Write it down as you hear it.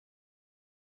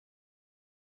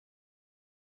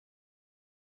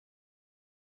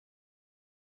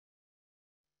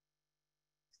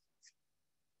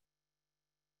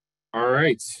All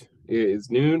right, it is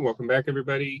noon. Welcome back,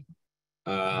 everybody.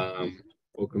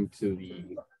 Welcome to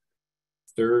the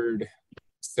third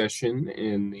session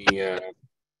in I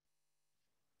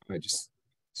just,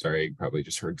 sorry, you probably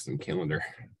just heard some calendar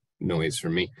noise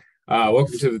from me.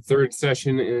 Welcome to the third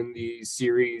session in the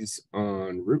series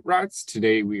on root rots.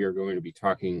 Today, we are going to be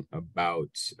talking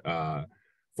about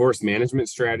forest management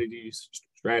strategies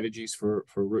for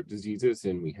root diseases.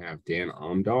 And we have Dan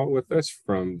Omdahl with us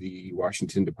from the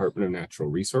Washington Department of Natural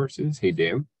Resources. Hey,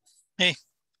 Dan. Hey.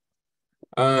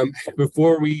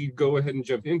 Before we go ahead and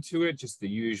jump into it, just the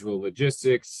usual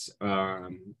logistics.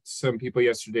 Some people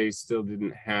yesterday still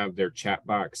didn't have their chat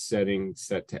box setting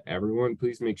set to everyone.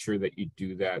 Please make sure that you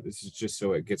do that. This is just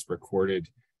so it gets recorded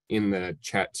in the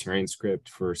chat transcript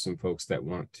for some folks that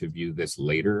want to view this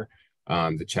later.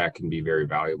 The chat can be very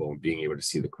valuable, and being able to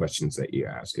see the questions that you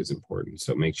ask is important.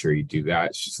 So make sure you do that.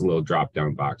 It's just a little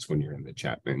drop-down box when you're in the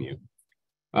chat menu.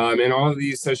 And all of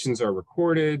these sessions are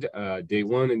recorded. Day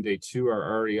 1 and day 2 are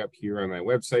already up here on my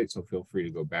website, so feel free to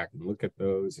go back and look at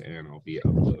those, and I'll be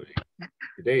uploading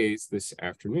today's this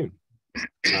afternoon.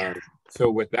 So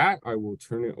with that, I will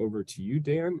turn it over to you,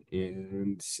 Dan,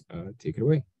 and take it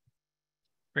away.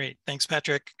 Great. Thanks,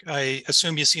 Patrick. I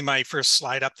assume you see my first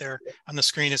slide up there on the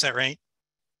screen. Is that right?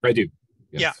 I do.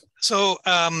 Yes. Yeah. So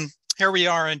here we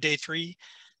are on day 3.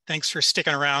 Thanks for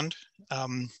sticking around.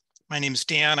 My name is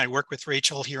Dan. I work with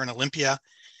Rachel here in Olympia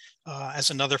as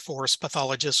another forest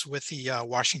pathologist with the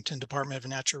Washington Department of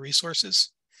Natural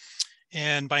Resources.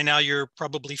 And by now you're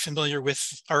probably familiar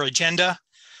with our agenda.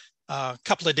 A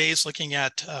couple of days looking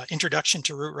at introduction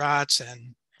to root rots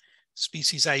and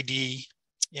species ID.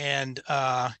 And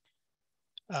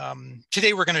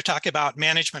today we're going to talk about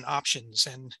management options.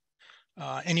 And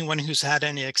anyone who's had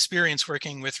any experience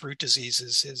working with root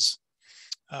diseases is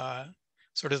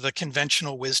sort of the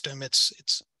conventional wisdom.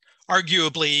 It's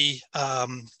arguably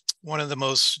one of the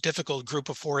most difficult group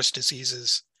of forest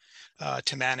diseases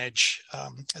to manage.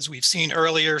 As we've seen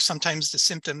earlier, sometimes the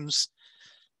symptoms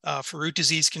for root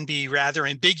disease can be rather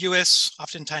ambiguous,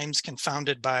 oftentimes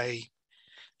confounded by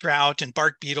drought and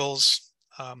bark beetles.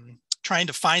 Trying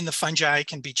to find the fungi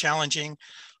can be challenging,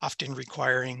 often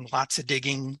requiring lots of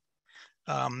digging.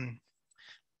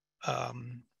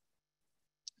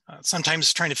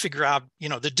 Sometimes trying to figure out,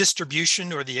 the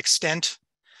distribution or the extent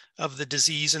of the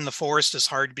disease in the forest is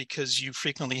hard because you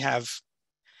frequently have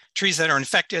trees that are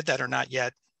infected that are not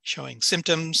yet showing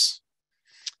symptoms.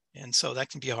 And so that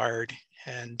can be hard.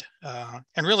 And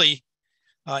really,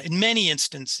 in many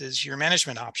instances, your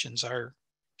management options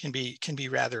can be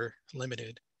rather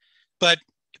limited. But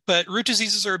root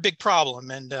diseases are a big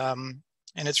problem, and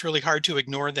it's really hard to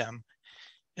ignore them.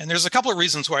 And there's a couple of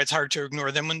reasons why it's hard to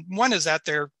ignore them. And one is that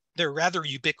they're rather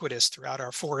ubiquitous throughout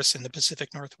our forests in the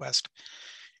Pacific Northwest.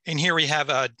 And here we have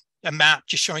a map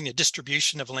just showing the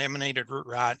distribution of laminated root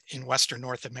rot in Western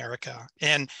North America.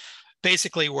 And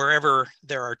basically wherever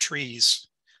there are trees,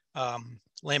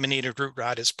 laminated root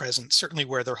rot is present, certainly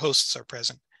where their hosts are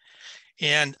present.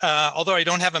 And although I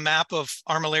don't have a map of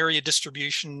armillaria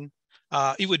distribution,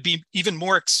 it would be even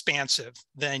more expansive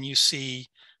than you see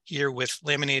here with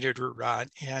laminated root rot,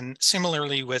 and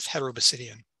similarly with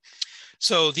Heterobasidion.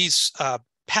 So these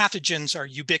pathogens are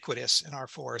ubiquitous in our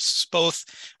forests, both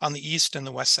on the east and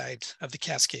the west side of the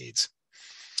Cascades.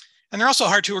 And they're also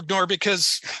hard to ignore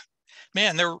because,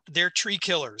 man, they're tree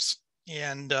killers.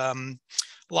 And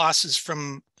losses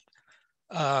from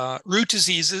root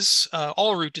diseases,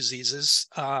 all root diseases,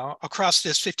 across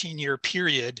this 15-year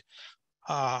period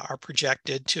are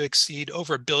projected to exceed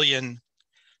over 1 billion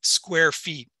square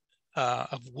feet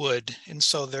of wood. And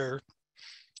so they're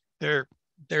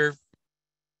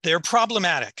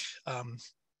problematic.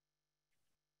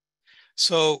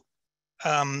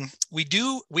 We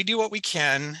do what we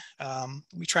can.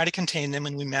 We try to contain them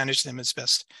and we manage them as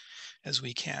best as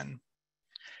we can.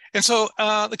 And so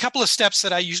the couple of steps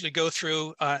that I usually go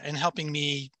through in helping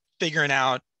me figuring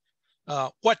out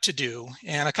what to do,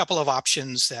 and a couple of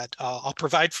options that I'll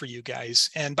provide for you guys.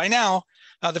 And by now,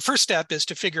 the first step is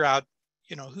to figure out,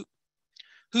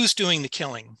 who's doing the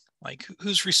killing, like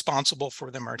who's responsible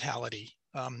for the mortality.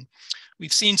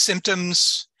 We've seen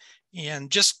symptoms, and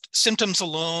just symptoms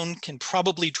alone can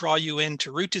probably draw you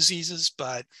into root diseases,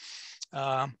 but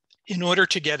in order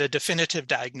to get a definitive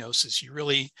diagnosis, you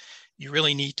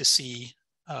really need to see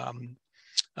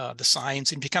the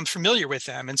signs and become familiar with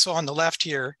them. And so on the left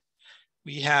here,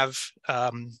 we have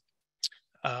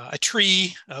a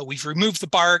tree. We've removed the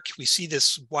bark. We see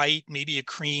this white, maybe a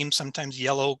cream, sometimes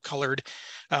yellow colored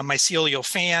mycelial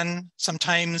fan.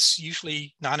 Sometimes,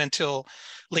 usually not until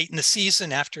late in the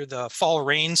season after the fall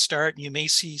rains start, you may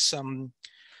see some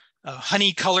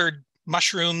honey-colored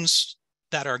mushrooms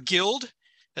that are gilled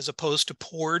as opposed to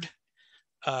pored,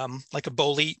 like a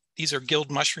bolete. These are gilled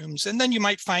mushrooms. And then you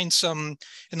might find some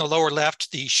in the lower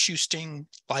left, the shoe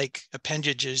sting-like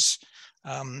appendages.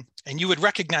 And you would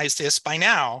recognize this by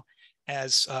now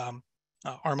as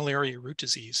armillaria root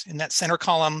disease. In that center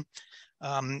column,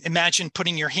 imagine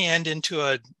putting your hand into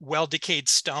a well-decayed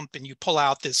stump and you pull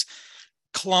out this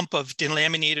clump of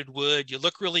delaminated wood. You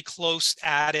look really close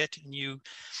at it and you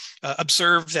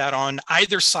observe that on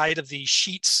either side of the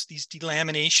sheets, these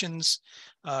delaminations,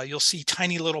 you'll see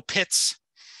tiny little pits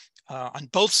on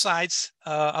both sides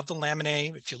of the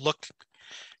laminae. If you look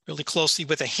really closely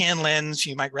with a hand lens,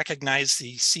 you might recognize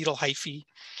the cetal hyphae.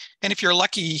 And if you're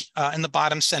lucky, in the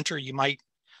bottom center, you might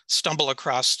stumble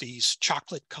across these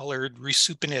chocolate-colored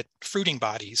resupinate fruiting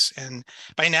bodies. And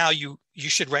by now, you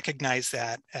should recognize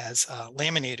that as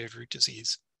laminated root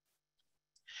disease.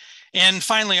 And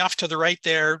finally, off to the right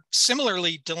there,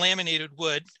 similarly delaminated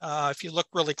wood. If you look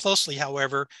really closely,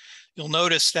 however, you'll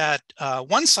notice that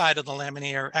one side of the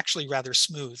laminae are actually rather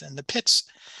smooth, and the pits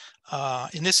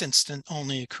in this instant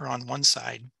only occur on one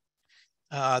side.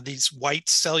 These white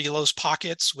cellulose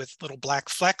pockets with little black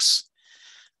flecks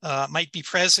might be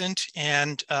present,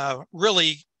 and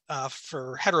really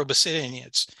for Heterobasidian,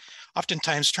 it's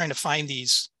oftentimes trying to find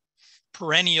these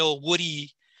perennial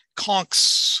woody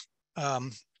conchs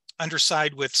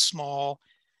underside with small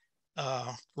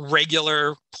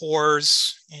regular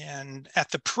pores, and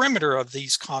at the perimeter of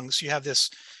these conchs you have this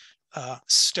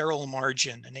sterile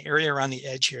margin, an area around the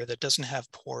edge here that doesn't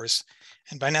have pores.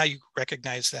 And by now you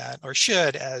recognize that, or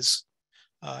should, as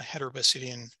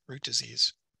Heterobasidian root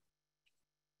disease.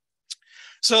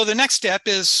 So the next step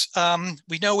is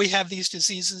we know we have these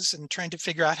diseases and trying to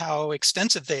figure out how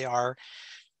extensive they are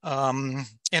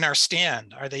in our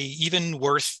stand. Are they even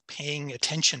worth paying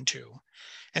attention to?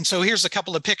 And so here's a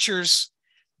couple of pictures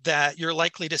that you're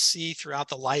likely to see throughout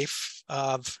the life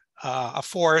of a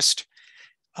forest.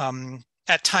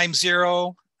 At time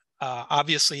zero,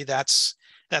 obviously that's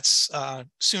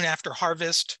soon after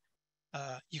harvest.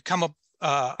 You come up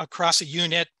across a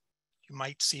unit, you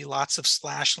might see lots of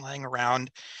slash lying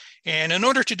around. And in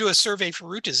order to do a survey for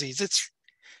root disease,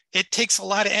 it takes a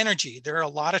lot of energy. There are a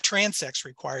lot of transects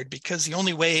required because the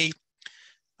only way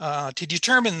to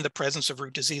determine the presence of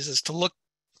root disease is to look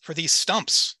for these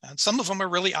stumps. And some of them are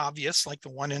really obvious, like the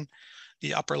one in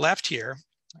the upper left here,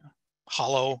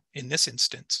 hollow in this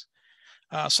instance.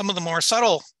 Some of the more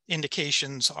subtle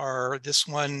indications are this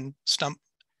one, stump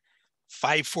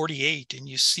 548, and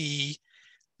you see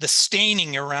the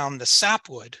staining around the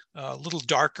sapwood, a little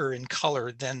darker in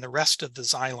color than the rest of the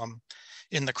xylem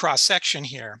in the cross section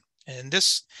here. And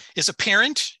this is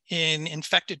apparent in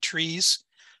infected trees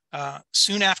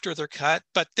soon after they're cut,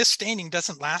 but this staining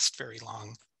doesn't last very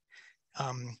long.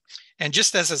 And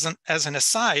just as an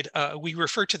aside, we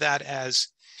refer to that as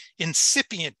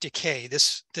incipient decay,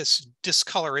 this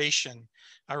discoloration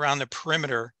around the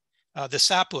perimeter, the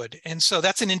sapwood. And so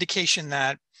that's an indication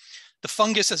that the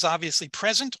fungus is obviously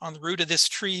present on the root of this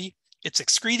tree. It's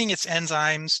excreting its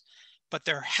enzymes, but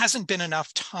there hasn't been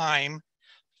enough time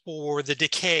for the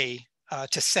decay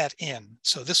to set in.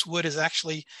 So this wood is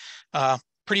actually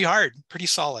pretty hard, pretty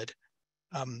solid.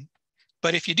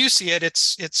 But if you do see it,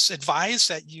 it's advised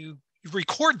that you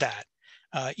record that,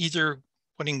 either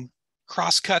putting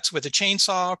cross cuts with a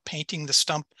chainsaw, painting the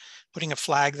stump, putting a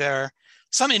flag there,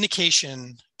 some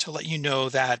indication to let you know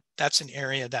that that's an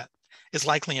area that is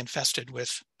likely infested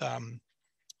with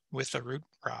a root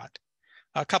rot.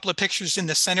 A couple of pictures in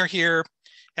the center here.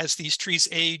 As these trees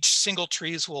age, single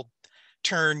trees will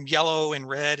turn yellow and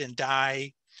red and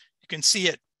die. You can see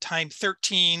at time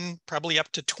 13, probably up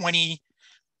to 20,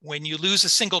 when you lose a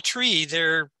single tree,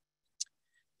 they're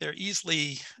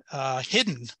easily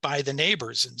hidden by the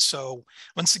neighbors. And so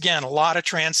once again, a lot of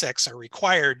transects are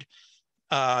required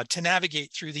to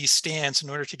navigate through these stands in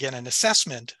order to get an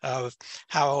assessment of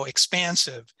how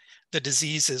expansive the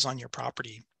disease is on your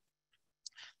property.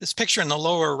 This picture in the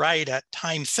lower right at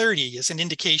time 30 is an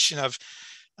indication of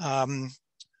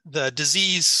the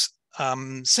disease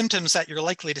symptoms that you're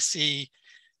likely to see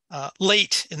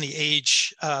late in the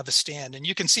age of a stand. And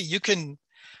you can see, you can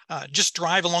just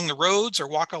drive along the roads or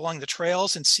walk along the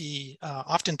trails and see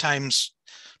oftentimes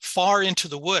far into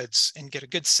the woods and get a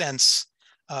good sense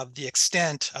of the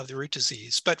extent of the root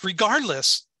disease. But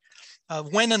regardless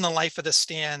of when in the life of the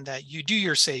stand that you do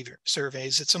your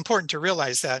surveys, it's important to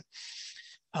realize that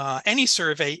any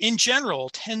survey in general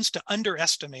tends to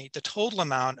underestimate the total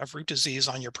amount of root disease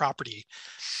on your property.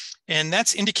 And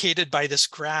that's indicated by this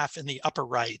graph in the upper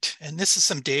right. And this is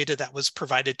some data that was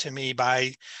provided to me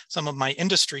by some of my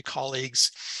industry colleagues.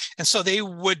 And so they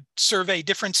would survey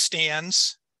different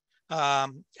stands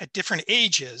at different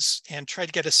ages and try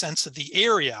to get a sense of the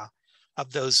area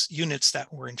of those units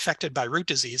that were infected by root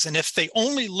disease. And if they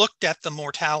only looked at the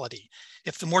mortality,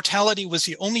 if the mortality was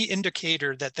the only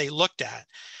indicator that they looked at,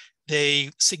 they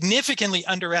significantly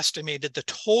underestimated the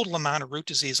total amount of root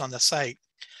disease on the site,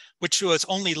 which was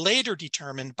only later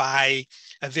determined by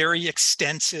a very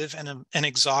extensive and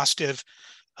exhaustive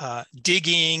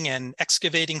digging and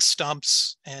excavating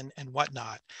stumps and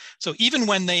whatnot. So even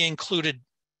when they included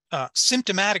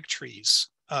symptomatic trees,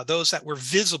 those that were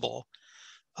visible,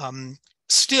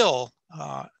 still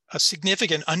a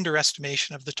significant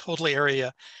underestimation of the total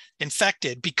area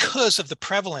infected because of the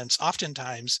prevalence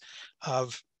oftentimes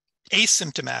of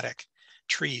asymptomatic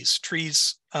trees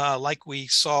like we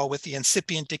saw with the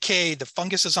incipient decay. The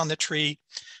fungus is on the tree,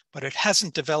 but it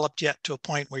hasn't developed yet to a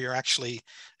point where you're actually,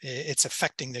 it's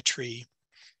affecting the tree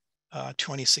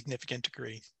to any significant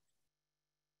degree.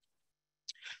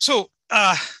 So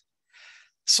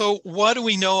what do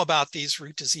we know about these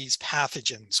root disease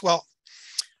pathogens? Well,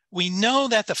 we know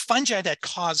that the fungi that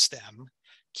cause them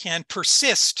can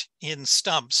persist in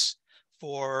stumps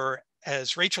for,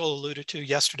 as Rachel alluded to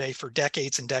yesterday, for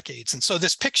decades and decades. And so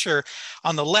this picture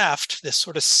on the left, this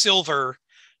sort of silver,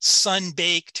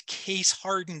 sun-baked,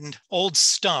 case-hardened old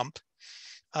stump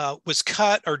was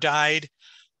cut or died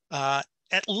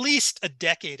at least a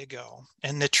decade ago.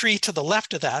 And the tree to the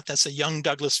left of that, that's a young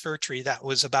Douglas fir tree that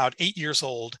was about 8 years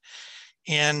old.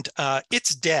 And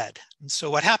it's dead. And so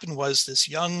what happened was this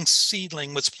young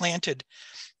seedling was planted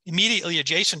immediately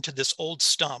adjacent to this old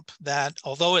stump that,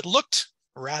 although it looked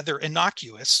rather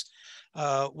innocuous,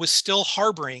 was still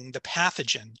harboring the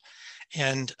pathogen.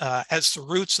 And as the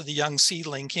roots of the young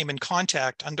seedling came in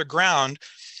contact underground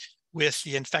with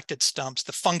the infected stumps,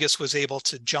 the fungus was able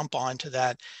to jump onto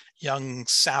that young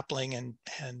sapling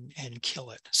and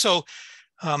kill it. So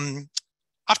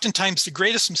oftentimes the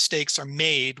greatest mistakes are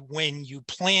made when you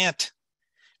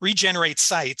regenerate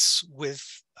sites with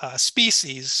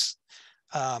species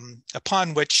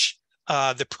upon which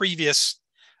the previous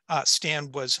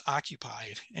stand was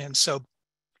occupied. And so,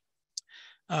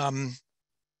 and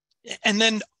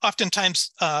then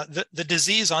oftentimes the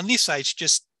disease on these sites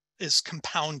just is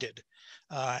compounded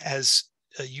as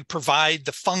you provide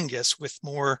the fungus with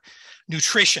more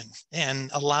nutrition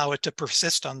and allow it to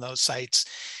persist on those sites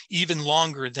even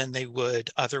longer than they would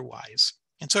otherwise.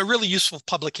 And so a really useful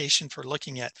publication for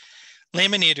looking at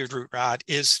laminated root rot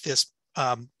is this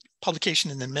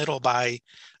publication in the middle by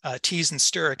Tees and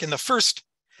Sturrock. And the first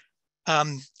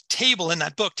table in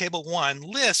that book, table 1,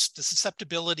 lists the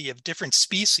susceptibility of different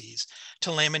species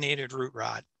to laminated root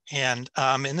rot. And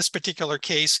in this particular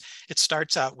case, it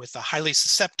starts out with a highly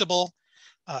susceptible,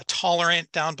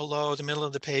 tolerant down below the middle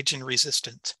of the page, and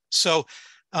resistant. So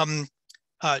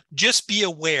just be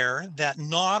aware that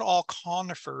not all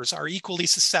conifers are equally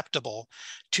susceptible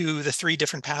to the 3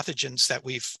 different pathogens that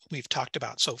we've talked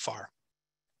about so far.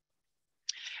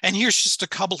 And here's just a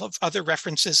couple of other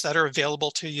references that are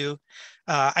available to you.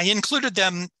 I included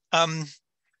them,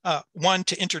 1,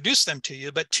 to introduce them to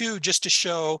you, but 2, just to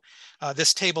show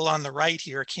this table on the right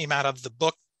here came out of the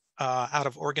book out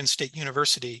of Oregon State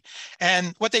University.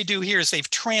 And what they do here is they've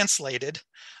translated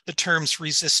the terms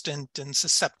resistant and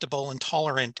susceptible and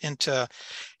tolerant into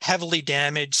heavily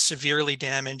damaged, severely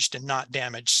damaged, and not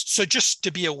damaged. So just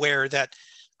to be aware that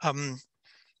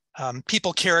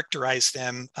people characterize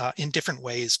them in different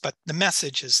ways, but the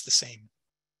message is the same.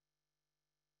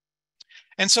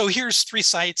 And so here's 3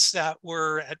 sites that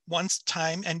were at one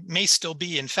time and may still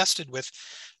be infested with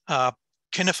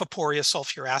Coniferporia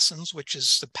sulfurascens, which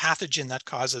is the pathogen that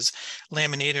causes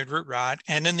laminated root rot.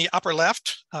 And in the upper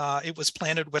left, it was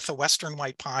planted with a western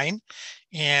white pine.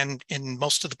 And in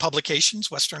most of the publications,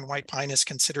 western white pine is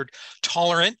considered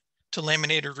tolerant to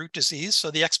laminated root disease. So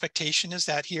the expectation is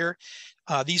that here,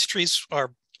 these trees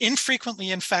are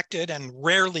infrequently infected and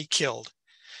rarely killed.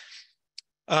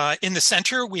 In the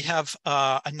center, we have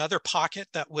another pocket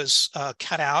that was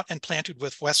cut out and planted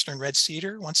with western red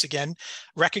cedar, once again,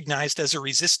 recognized as a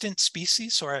resistant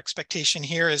species. So our expectation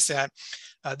here is that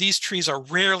these trees are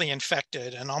rarely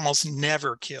infected and almost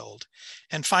never killed.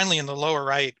 And finally, in the lower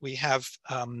right, we have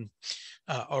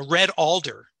a red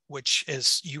alder, which,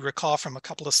 as you recall from a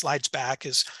couple of slides back,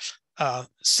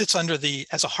 sits under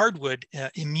as a hardwood,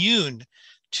 immune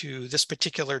to this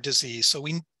particular disease. So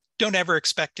we don't ever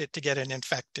expect it to get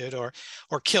infected or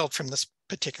killed from this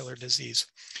particular disease.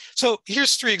 So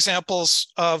here's 3 examples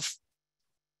of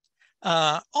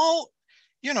all,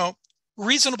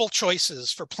 reasonable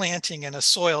choices for planting in a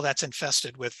soil that's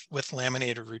infested with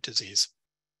laminated root disease.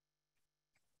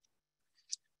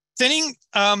 Thinning,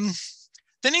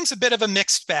 thinning's a bit of a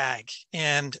mixed bag,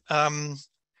 and we'll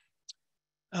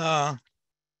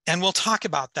talk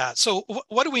about that. So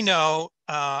what do we know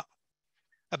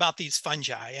about these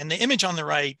fungi? And the image on the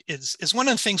right is one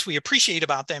of the things we appreciate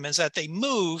about them is that they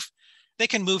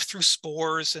can move through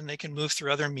spores and they can move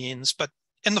through other means, but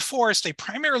in the forest, they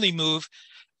primarily move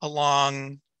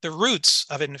along the roots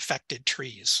of infected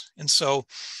trees. And so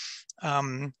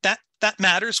that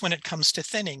matters when it comes to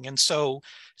thinning. And so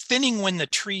thinning when the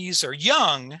trees are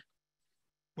young,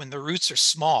 when the roots are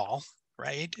small,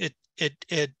 right?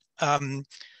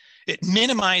 It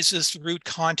minimizes root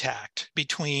contact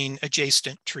between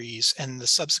adjacent trees and the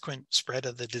subsequent spread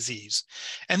of the disease.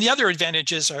 And the other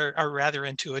advantages are rather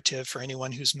intuitive for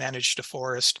anyone who's managed a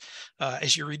forest.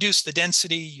 As you reduce the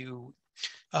density, you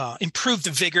improve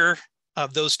the vigor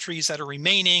of those trees that are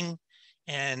remaining,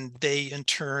 and they in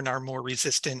turn are more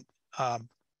resistant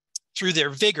through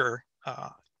their vigor,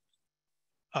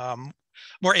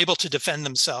 more able to defend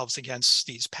themselves against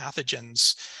these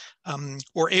pathogens.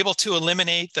 We're able to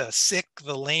eliminate the sick,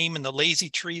 the lame, and the lazy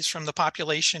trees from the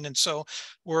population. And so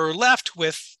we're left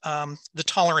with the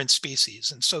tolerant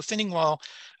species. And so thinning while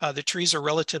the trees are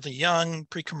relatively young,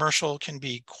 pre-commercial, can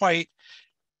be quite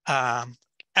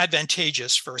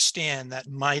advantageous for a stand that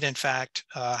might in fact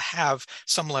have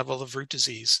some level of root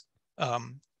disease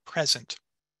present.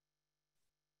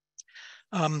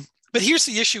 But here's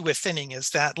the issue with thinning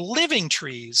is that living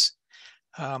trees,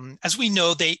 as we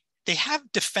know, they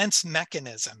have defense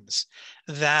mechanisms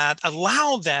that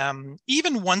allow them,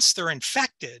 even once they're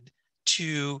infected,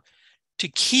 to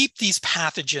keep these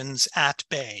pathogens at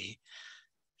bay.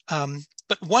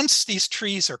 But once these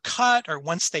trees are cut or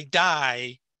once they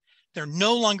die, they're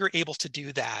no longer able to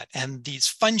do that. And these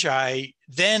fungi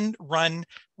then run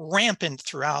rampant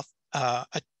throughout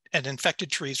an infected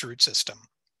tree's root system.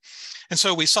 And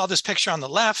so we saw this picture on the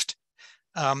left.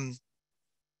 And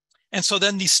so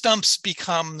then these stumps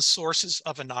become sources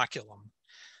of inoculum,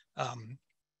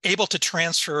 able to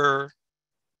transfer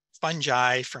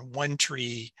fungi from one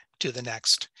tree to the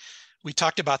next. We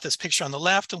talked about this picture on the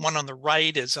left. The one on the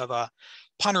right is of a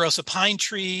ponderosa pine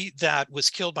tree that was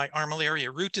killed by armillaria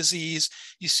root disease.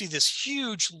 You see this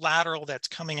huge lateral that's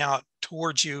coming out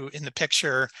towards you in the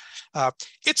picture.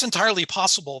 It's entirely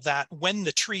possible that when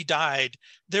the tree died,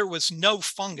 there was no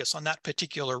fungus on that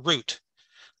particular root.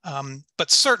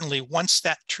 But certainly once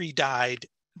that tree died,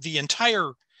 the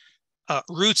entire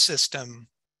root system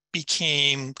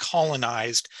became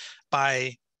colonized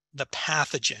by the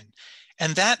pathogen.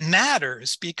 And that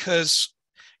matters because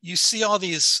you see all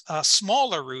these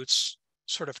smaller roots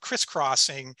sort of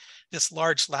crisscrossing this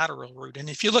large lateral root. And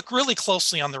if you look really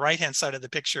closely on the right-hand side of the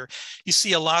picture, you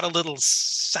see a lot of little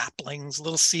saplings,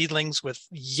 little seedlings with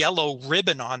yellow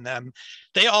ribbon on them.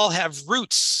 They all have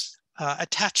roots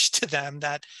attached to them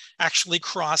that actually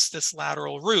cross this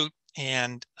lateral root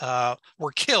and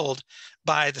were killed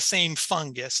by the same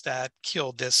fungus that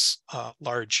killed this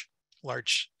large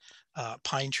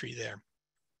pine tree there.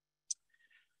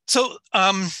 So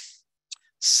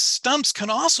stumps can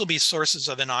also be sources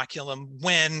of inoculum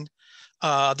when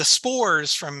the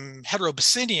spores from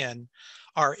Heterobasidion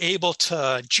are able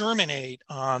to germinate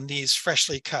on these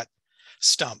freshly cut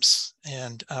stumps.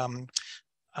 And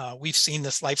we've seen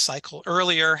this life cycle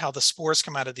earlier, how the spores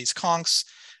come out of these conchs,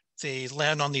 they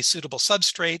land on these suitable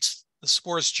substrates, the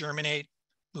spores germinate,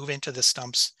 move into the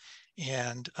stumps,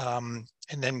 and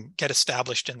then get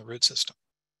established in the root system.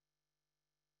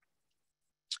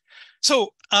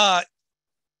 So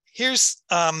here's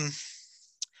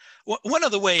one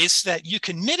of the ways that you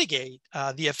can mitigate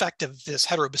the effect of this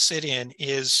Heterobasidion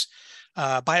is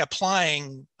by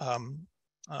applying a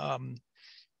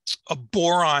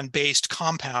boron-based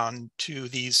compound to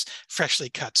these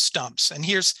freshly cut stumps. And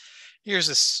here's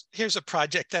a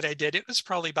project that I did. It was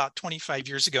probably about 25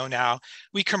 years ago now.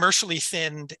 We commercially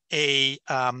thinned a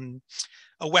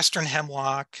western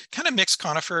hemlock, kind of mixed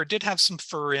conifer, did have some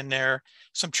fir in there,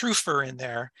 some true fir in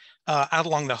there, out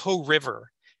along the Hoh River.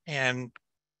 And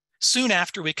soon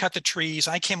after we cut the trees,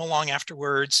 I came along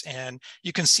afterwards, and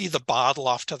you can see the bottle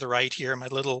off to the right here, my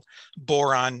little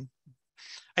boron.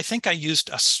 I think I used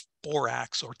a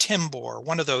Sporax or Timbor,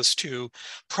 one of those two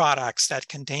products that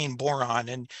contain boron,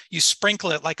 and you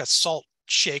sprinkle it like a salt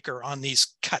shaker on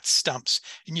these cut stumps,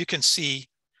 and you can see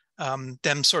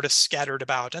them sort of scattered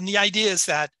about. And the idea is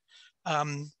that,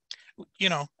 you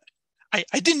know,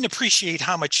 I didn't appreciate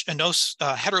how much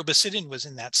Heterobasidion was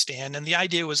in that stand. And the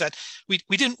idea was that we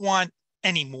didn't want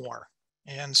any more.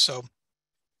 And so,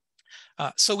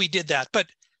 so we did that. But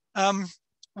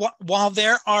while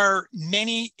there are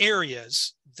many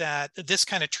areas that this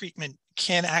kind of treatment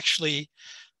can actually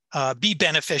be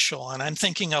beneficial, and I'm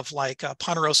thinking of like a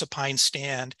Ponderosa pine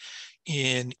stand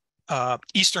in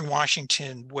Eastern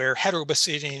Washington, where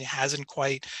heterobasidian hasn't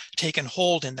quite taken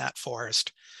hold in that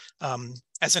forest,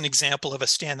 as an example of a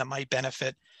stand that might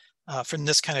benefit from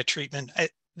this kind of treatment.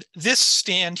 This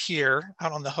stand here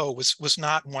out on the Hoe was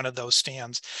not one of those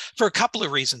stands for a couple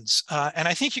of reasons. And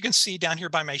I think you can see down here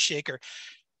by my shaker,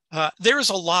 there's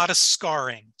a lot of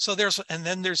scarring. So and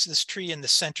then there's this tree in the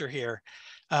center here.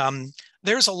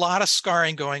 There's a lot of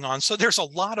scarring going on. So there's a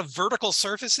lot of vertical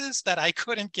surfaces that I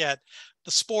couldn't get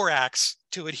the spore axe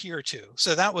to adhere to.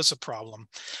 So that was a problem.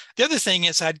 The other thing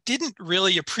is I didn't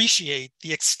really appreciate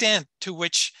the extent to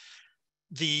which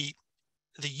the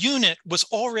unit was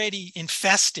already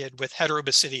infested with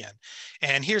heterobasidian.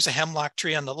 And here's a hemlock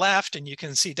tree on the left, and you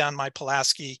can see down by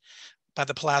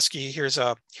the Pulaski, here's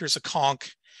a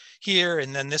conch here,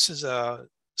 and then this is a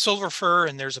silver fir,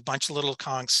 and there's a bunch of little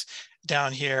conchs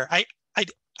down here.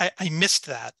 I missed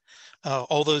that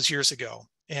all those years ago.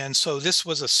 And so this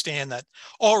was a stand that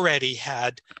already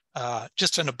had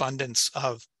just an abundance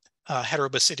of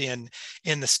heterobasidian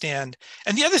in the stand.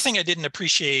 And the other thing I didn't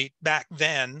appreciate back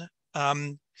then,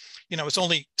 it's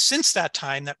only since that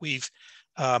time that we've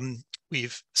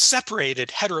separated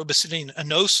Heterobasidian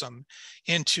annosum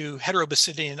into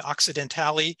Heterobasidian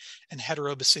occidentale and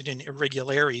Heterobasidian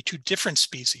irregulare, two different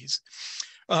species.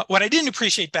 What I didn't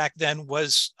appreciate back then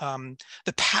was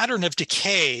the pattern of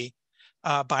decay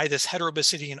by this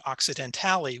Heterobasidian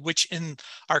occidentale, which in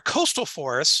our coastal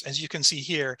forests, as you can see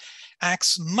here,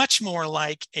 acts much more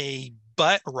like a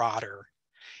butt rotter.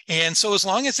 And so as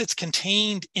long as it's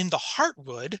contained in the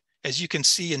heartwood, as you can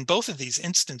see in both of these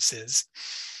instances,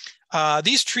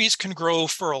 these trees can grow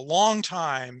for a long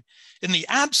time in the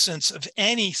absence of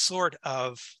any sort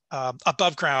of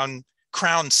above ground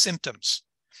crown symptoms.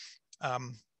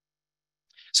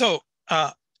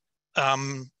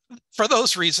 For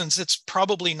those reasons, it's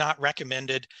probably not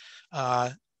recommended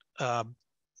to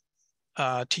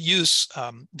use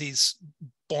these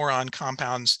boron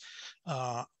compounds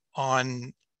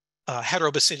on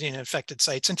heterobasidian infected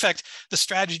sites. In fact, the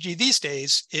strategy these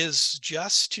days is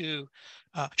just to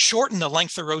shorten the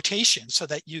length of rotation so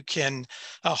that you can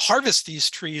harvest these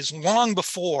trees long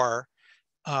before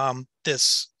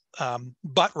this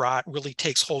butt rot really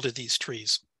takes hold of these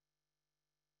trees.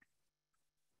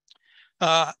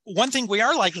 One thing we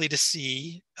are likely to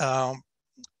see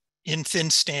in thin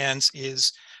stands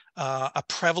is a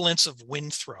prevalence of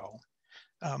wind throw.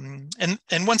 And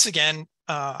once again,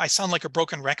 I sound like a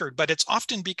broken record, but it's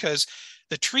often because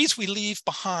the trees we leave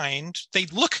behind, they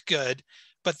look good,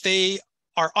 but they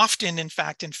are often, in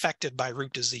fact, infected by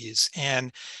root disease.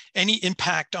 And any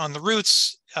impact on the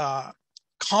roots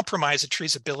compromise a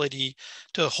tree's ability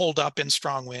to hold up in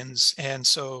strong winds. And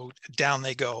so down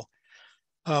they go.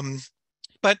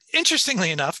 But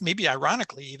interestingly enough, maybe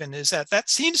ironically even, is that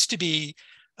seems to be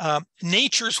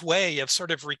nature's way of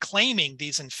sort of reclaiming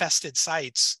these infested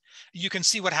sites. You can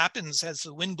see what happens as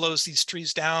the wind blows these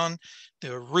trees down,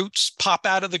 the roots pop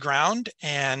out of the ground,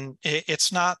 and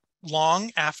it's not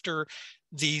long after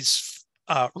these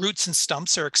roots and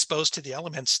stumps are exposed to the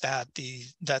elements that the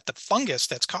fungus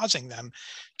that's causing them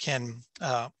can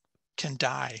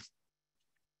die.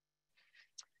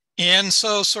 And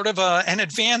so sort of an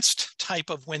advanced type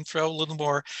of wind throw, a little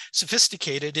more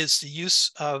sophisticated, is the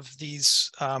use of these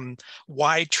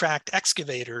wide tract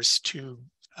excavators to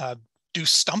do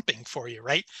stumping for you,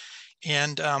 right?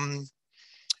 And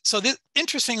so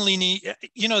interestingly,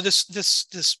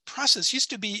 this process used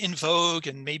to be in vogue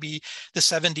in maybe the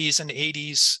 70s and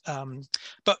 80s,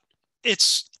 but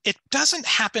it doesn't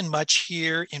happen much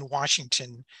here in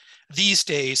Washington these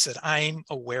days that I'm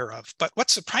aware of. But what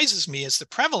surprises me is the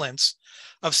prevalence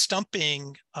of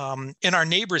stumping in our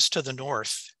neighbors to the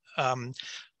north.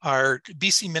 Our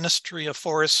BC Ministry of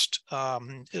Forest,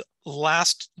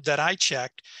 last that I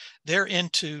checked, they're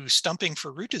into stumping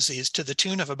for root disease to the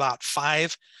tune of about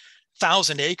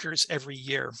 5,000 acres every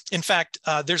year. In fact,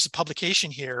 there's a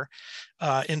publication here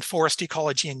in Forest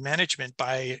Ecology and Management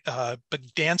by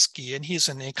Bogdansky, and he's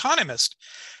an economist.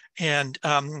 And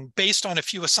based on a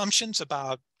few assumptions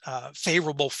about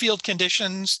favorable field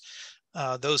conditions,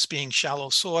 those being shallow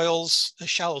soils,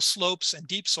 shallow slopes and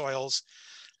deep soils,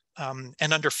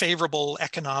 and under favorable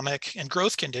economic and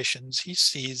growth conditions, he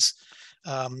sees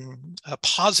a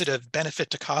positive benefit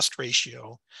to cost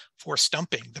ratio for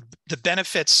stumping. The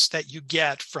benefits that you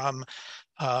get from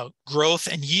growth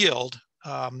and yield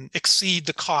exceed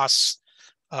the costs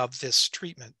of this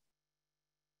treatment.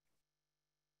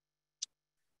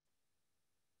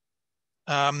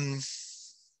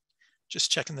 Just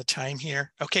checking the time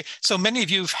here. Okay, so many of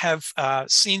you have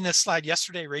seen this slide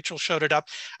yesterday. Rachel showed it up.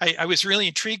 I was really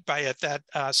intrigued by it, that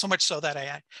so much so that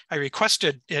I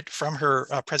requested it from her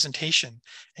presentation,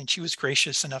 and she was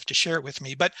gracious enough to share it with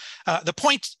me. But the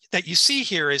point that you see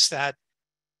here is that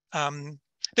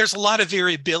there's a lot of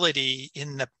variability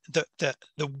in the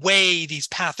way these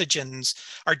pathogens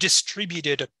are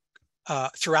distributed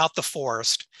throughout the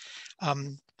forest.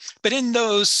 But in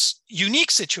those unique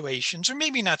situations, or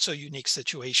maybe not so unique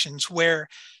situations, where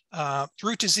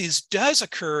root disease does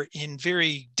occur in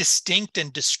very distinct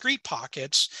and discrete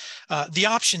pockets, the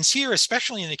options here,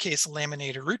 especially in the case of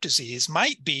laminated root disease,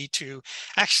 might be to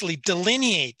actually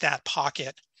delineate that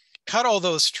pocket, cut all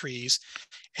those trees,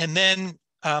 and then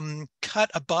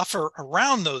cut a buffer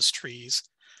around those trees.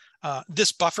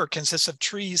 This buffer consists of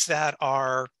trees that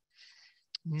are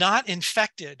not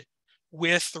infected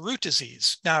with the root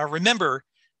disease. Now, remember,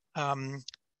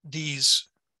 these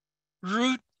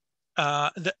root,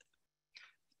 in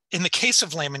the case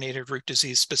of laminated root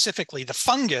disease specifically, the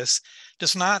fungus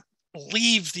does not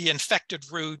leave the infected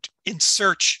root in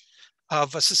search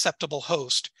of a susceptible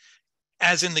host,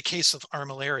 as in the case of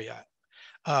armillaria.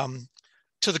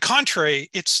 To the contrary,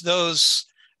 it's those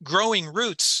growing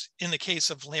roots in the case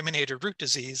of laminated root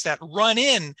disease that run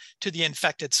in to the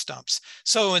infected stumps.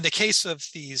 So in the case of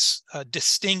these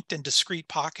distinct and discrete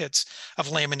pockets of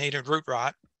laminated root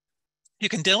rot, you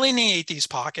can delineate these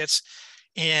pockets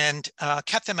and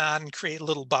cut them out and create a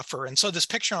little buffer. And so this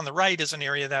picture on the right is an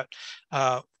area that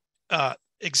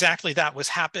exactly that was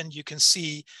happened. You can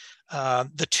see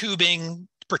the tubing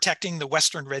protecting the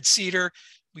western red cedar.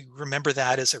 We remember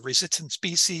that as a resistant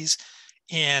species.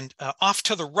 And off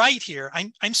to the right here,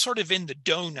 I'm sort of in the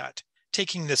donut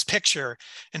taking this picture.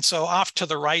 And so off to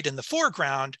the right in the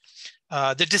foreground,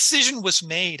 the decision was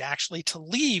made actually to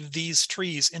leave these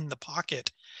trees in the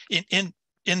pocket, in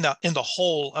the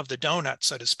hole of the donut,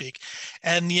 so to speak.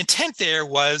 And the intent there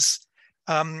was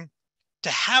to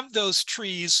have those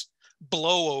trees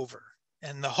blow over.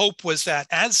 And the hope was that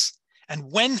as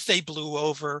and when they blew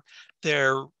over,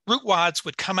 their root wads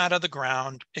would come out of the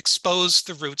ground, expose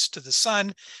the roots to the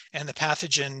sun, and the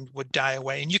pathogen would die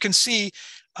away. And you can see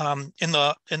in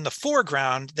the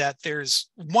foreground that there's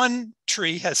one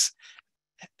tree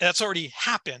that's already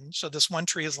happened. So this one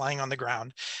tree is lying on the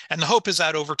ground. And the hope is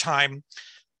that over time,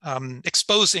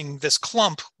 exposing this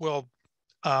clump will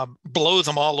blow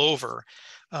them all over,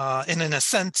 and in a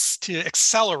sense to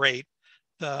accelerate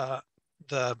the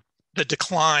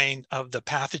decline of the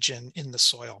pathogen in the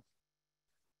soil.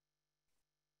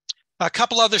 A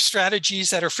couple other strategies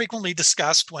that are frequently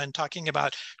discussed when talking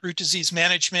about root disease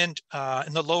management.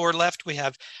 In the lower left, we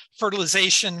have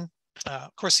fertilization.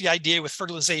 Of course, the idea with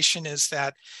fertilization is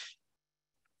that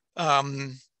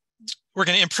we're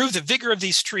going to improve the vigor of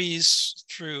these trees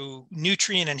through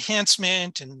nutrient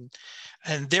enhancement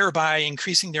and thereby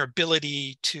increasing their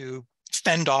ability to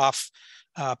fend off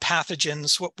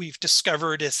pathogens. What we've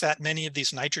discovered is that many of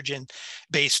these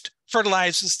nitrogen-based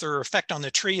fertilizers, their effect on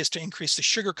the tree is to increase the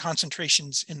sugar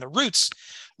concentrations in the roots,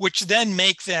 which then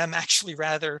make them actually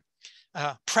rather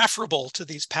preferable to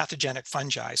these pathogenic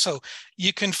fungi. So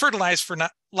you can fertilize for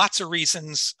lots of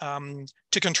reasons.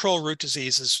 To control root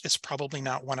disease is probably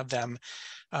not one of them.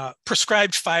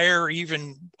 Prescribed fire, or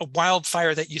even a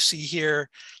wildfire that you see here,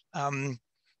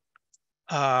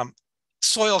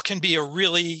 soil can be a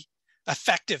really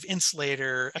effective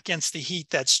insulator against the heat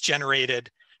that's generated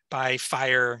by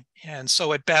fire. And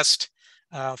so at best,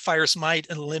 fires might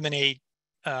eliminate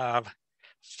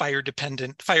fire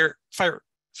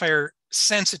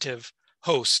sensitive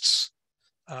hosts,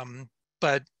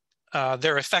 but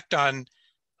their effect on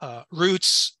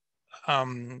roots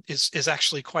is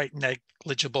actually quite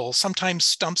negligible. Sometimes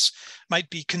stumps might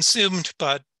be consumed,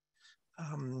 but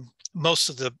most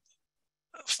of the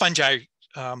fungi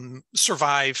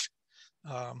survive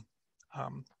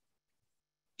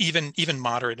even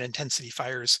moderate intensity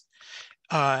fires.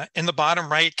 In the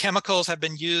bottom right, chemicals have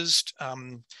been used.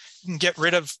 You can get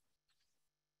rid of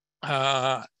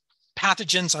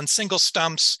pathogens on single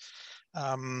stumps,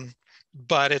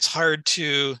 but it's hard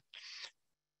to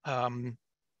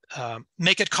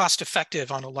make it cost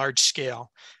effective on a large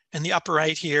scale. In the upper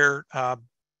right here,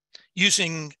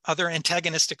 using other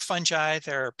antagonistic fungi,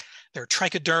 they're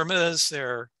trichodermas,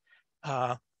 they're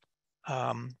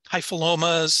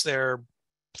hyphilomas, they're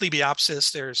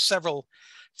plebiopsis. There's several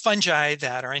fungi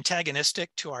that are antagonistic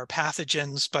to our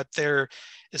pathogens, but they're,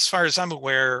 as far as I'm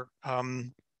aware,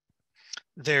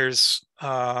 there's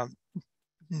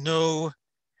no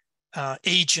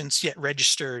agents yet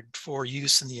registered for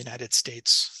use in the United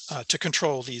States to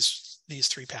control these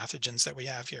three pathogens that we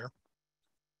have here.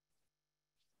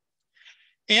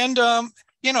 And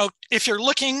you know, if you're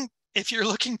looking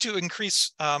to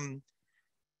increase um,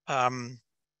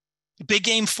 big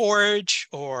game forage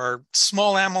or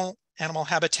small animal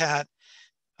habitat,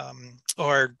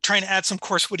 or trying to add some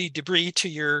coarse woody debris to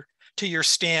your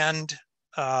stand,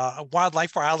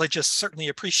 wildlife biologists certainly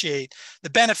appreciate the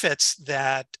benefits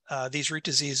that these root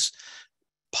disease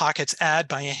pockets add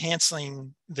by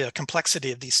enhancing the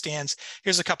complexity of these stands.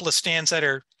 Here's a couple of stands that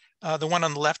are, the one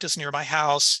on the left is near my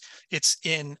house. It's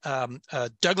in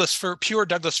Douglas fir, pure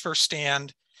Douglas fir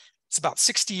stand. It's about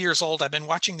 60 years old. I've been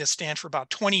watching this stand for about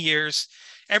 20 years.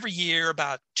 Every year,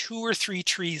 about 2 or 3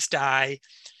 trees die.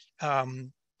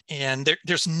 And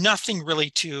there's nothing really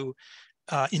to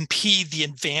impede the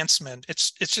advancement.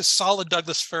 It's just solid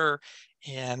Douglas fir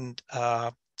and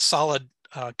solid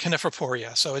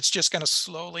coniferporia. So it's just going to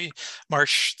slowly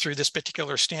march through this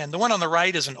particular stand. The one on the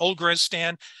right is an old growth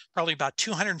stand, probably about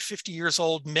 250 years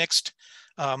old, mixed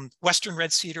Western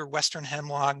red cedar, Western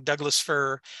hemlock, Douglas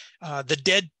fir. The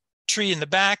dead tree in the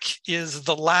back is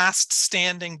the last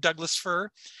standing Douglas fir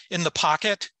in the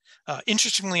pocket.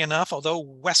 Interestingly enough, although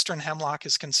Western hemlock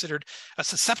is considered a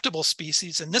susceptible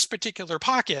species, in this particular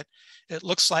pocket, it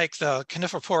looks like the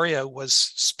coniferporia was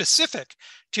specific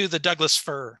to the Douglas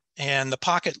fir, and the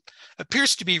pocket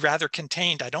appears to be rather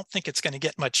contained. I don't think it's going to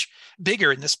get much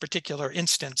bigger in this particular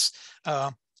instance.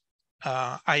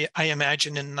 I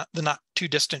imagine in the not too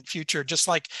distant future, just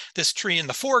like this tree in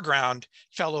the foreground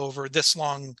fell over, this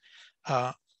long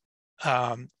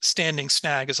standing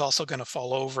snag is also going to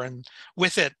fall over, and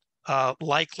with it,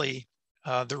 likely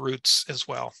the roots as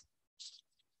well.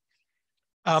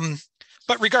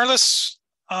 But regardless,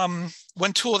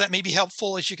 one tool that may be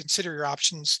helpful as you consider your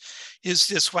options is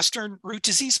this Western root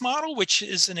disease model, which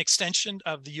is an extension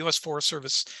of the U.S. Forest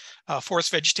Service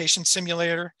forest vegetation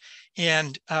simulator.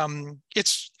 And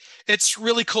it's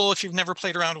really cool. If you've never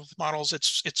played around with models,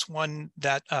 it's one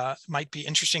that might be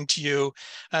interesting to you.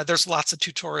 There's lots of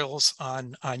tutorials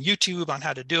on YouTube on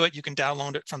how to do it. You can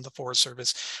download it from the Forest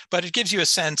Service, but it gives you a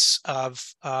sense of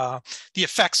the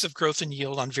effects of growth and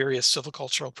yield on various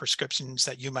silvicultural prescriptions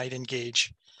that you might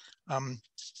engage. And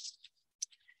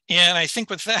I think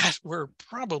with that, we're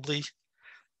probably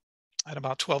at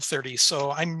about 12:30.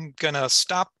 So I'm gonna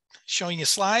stop showing you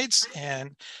slides,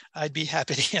 and I'd be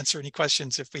happy to answer any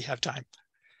questions if we have time.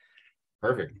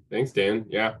 Perfect. Thanks, Dan.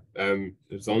 Yeah.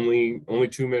 It's only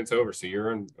 2 minutes over, so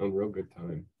you're on real good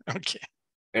time. Okay.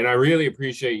 And I really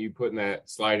appreciate you putting that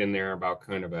slide in there about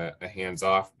kind of a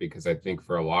hands-off, because I think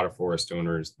for a lot of forest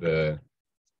owners, the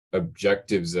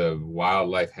objectives of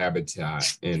wildlife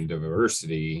habitat and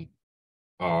diversity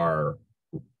are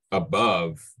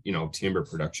above, timber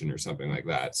production or something like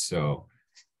that. So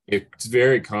it's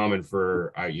very common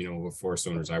for, with forest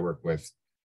owners I work with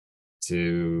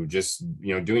to just,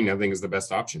 doing nothing is the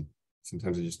best option.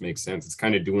 Sometimes it just makes sense. It's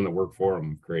kind of doing the work for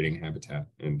them, creating habitat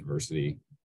and diversity.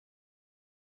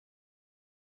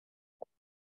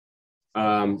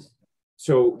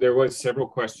 So there was several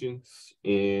questions,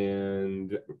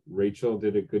 and Rachel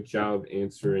did a good job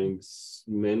answering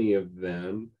many of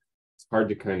them. It's hard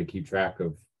to kind of keep track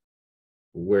of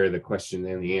where the question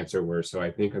and the answer were. So I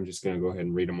think I'm just going to go ahead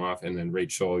and read them off. And then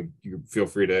Rachel, you feel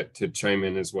free to chime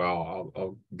in as well.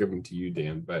 I'll give them to you,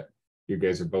 Dan, but you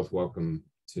guys are both welcome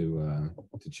to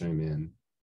chime in.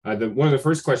 One of the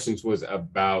first questions was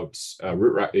about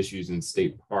root rot issues in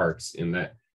state parks, in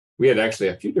that we had actually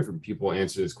a few different people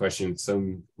answer this question,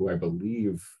 some who I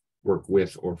believe work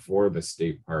with or for the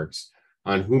state parks,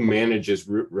 on who manages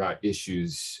root rot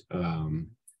issues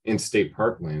in state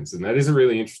parklands. And that is a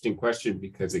really interesting question,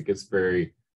 because it gets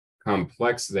very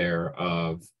complex there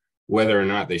of whether or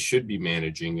not they should be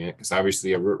managing it. Because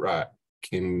obviously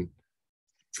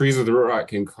trees with root rot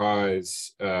can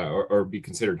cause or be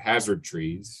considered hazard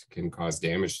trees, can cause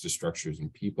damage to structures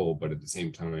and people, but at the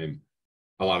same time,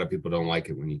 a lot of people don't like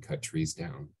it when you cut trees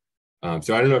down.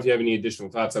 So I don't know if you have any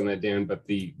additional thoughts on that, Dan, but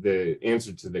the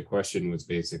answer to the question was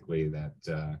basically that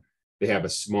they have a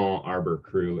small arbor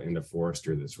crew and a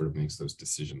forester that sort of makes those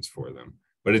decisions for them.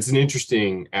 But it's an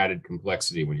interesting added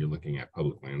complexity when you're looking at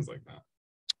public lands like that.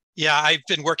 Yeah, I've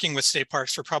been working with state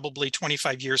parks for probably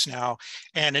 25 years now.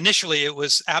 And initially it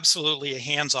was absolutely a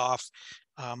hands-off.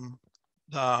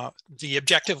 The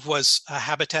objective was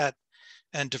habitat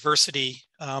and diversity,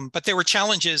 but there were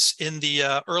challenges in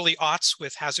the early aughts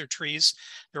with hazard trees.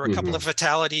 There were a couple of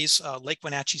fatalities. Lake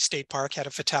Wenatchee State Park had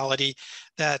a fatality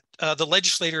that the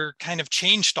legislator kind of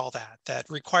changed all that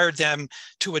required them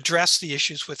to address the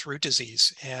issues with root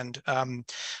disease. And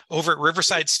over at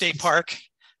Riverside State Park,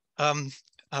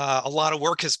 a lot of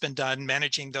work has been done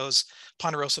managing those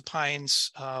ponderosa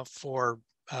pines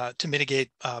to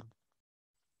mitigate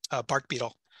bark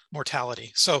beetle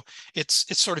mortality. So it's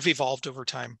sort of evolved over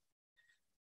time.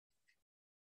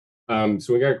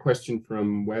 So we got a question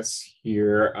from Wes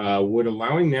here. Would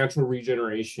allowing natural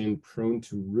regeneration prone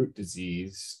to root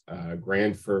disease,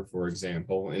 grand fir, for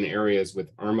example, in areas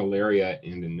with armillaria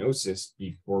and anosis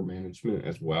be poor management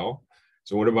as well?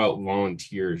 So what about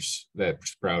volunteers that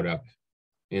sprout up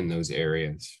in those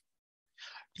areas?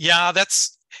 Yeah,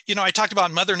 that's, I talked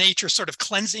about Mother Nature sort of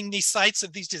cleansing these sites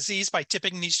of these disease by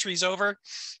tipping these trees over.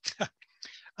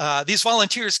 These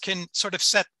volunteers can sort of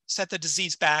set the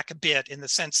disease back a bit in the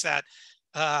sense that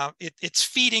it's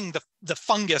feeding the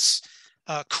fungus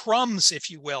crumbs, if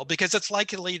you will, because it's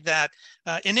likely that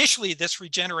initially this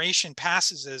regeneration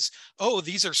passes as, oh,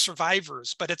 these are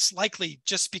survivors, but it's likely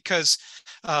just because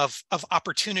of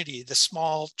opportunity. The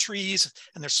small trees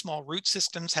and their small root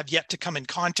systems have yet to come in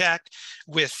contact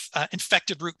with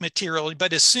infected root material,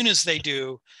 but as soon as they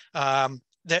do,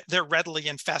 they're readily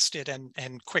infested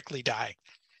and quickly die.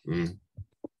 Mm.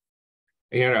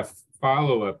 I had a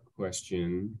follow-up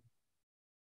question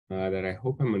that I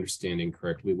hope I'm understanding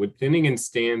correctly. Would thinning in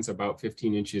stands about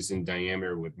 15 inches in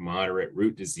diameter with moderate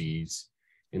root disease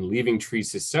and leaving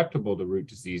trees susceptible to root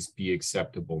disease be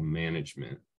acceptable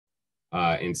management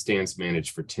in stands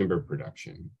managed for timber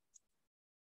production?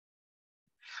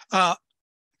 I'm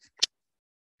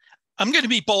going to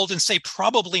be bold and say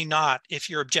probably not if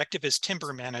your objective is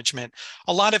timber management.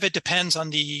 A lot of it depends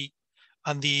on the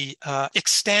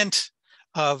extent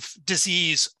of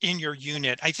disease in your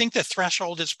unit. I think the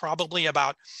threshold is probably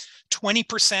about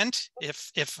 20%.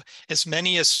 If as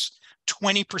many as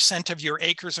 20% of your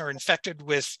acres are infected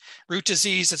with root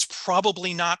disease, it's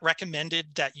probably not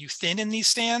recommended that you thin in these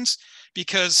stands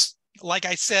because, like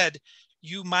I said,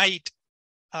 you might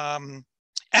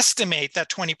estimate that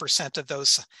 20% of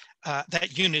those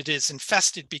that unit is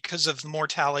infested because of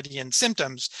mortality and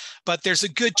symptoms, but there's a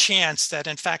good chance that,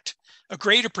 in fact, a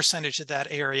greater percentage of that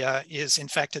area is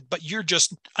infected, but you're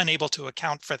just unable to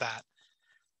account for that.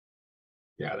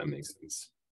 Yeah, that makes sense.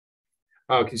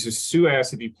 Okay, so Sue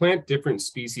asks, if you plant different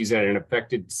species at an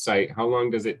affected site, how long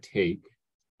does it take,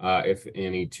 if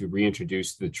any, to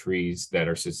reintroduce the trees that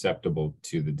are susceptible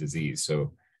to the disease?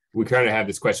 So we kind of had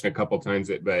this question a couple of times,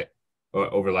 but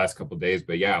over the last couple of days,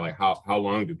 but yeah, like how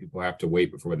long do people have to wait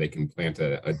before they can plant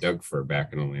a Doug fir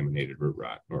back in a laminated root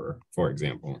rot, or for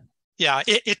example? Yeah,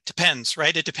 it depends,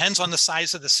 right? It depends on the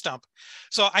size of the stump.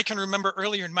 So I can remember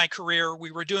earlier in my career, we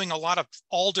were doing a lot of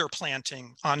alder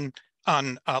planting on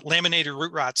laminated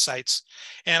root rot sites.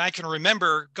 And I can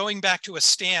remember going back to a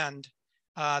stand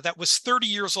that was 30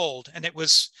 years old, and it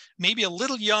was maybe a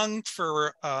little young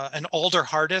for an alder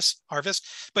harvest,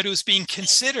 but it was being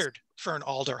considered for an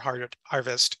alder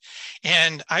harvest.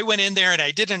 And I went in there and I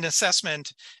did an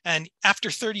assessment, and after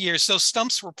 30 years, those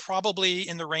stumps were probably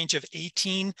in the range of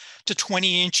 18 to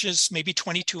 20 inches, maybe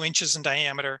 22 inches in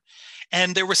diameter.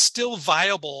 And there was still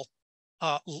viable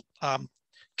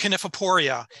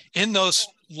coniferporia in those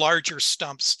larger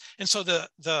stumps. And so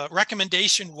the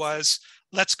recommendation was,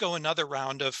 let's go another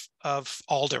round of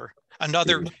alder.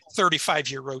 Another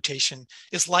 35-year rotation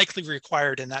is likely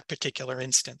required in that particular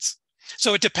instance.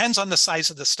 So it depends on the size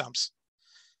of the stumps.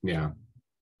 Yeah,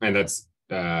 and that's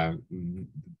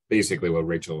basically what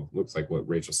Rachel looks like what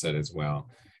Rachel said as well.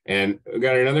 And we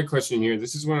got another question here.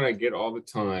 This is one I get all the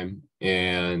time,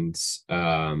 and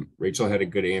Rachel had a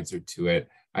good answer to it.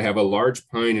 I have a large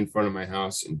pine in front of my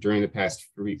house, and during the past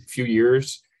few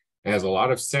years, it has a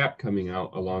lot of sap coming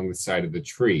out along the side of the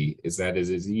tree. Is that a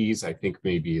disease? I think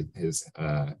maybe his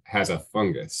has a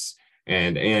fungus.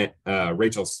 And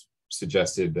Rachel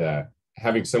suggested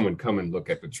having someone come and look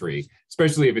at the tree,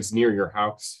 especially if it's near your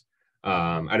house.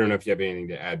 I don't know if you have anything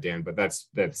to add, Dan, but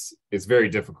it's very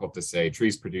difficult to say.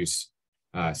 Trees produce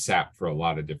sap for a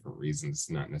lot of different reasons,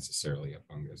 not necessarily a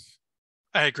fungus.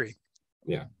 I agree.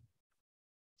 Yeah.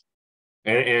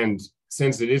 And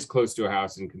since it is close to a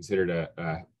house and considered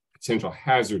a potential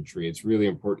hazard tree, it's really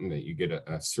important that you get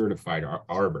a certified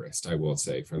arborist, I will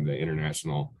say, from the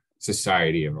International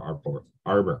Society of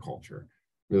Arboriculture.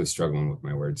 Really struggling with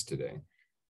my words today.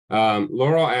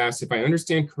 Laurel asks, if I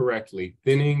understand correctly,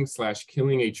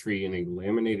 thinning/killing a tree in a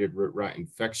laminated root rot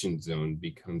infection zone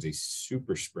becomes a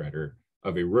super spreader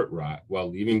of a root rot, while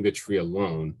leaving the tree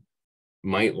alone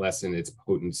might lessen its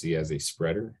potency as a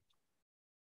spreader.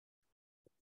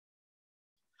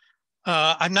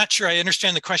 I'm not sure I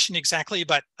understand the question exactly,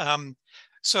 but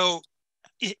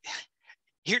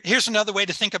here's another way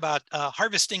to think about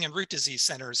harvesting and root disease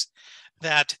centers,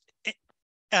 that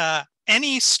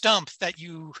any stump that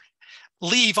you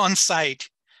leave on site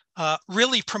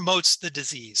really promotes the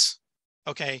disease.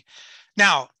 Okay.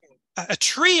 Now, a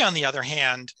tree, on the other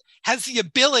hand, has the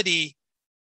ability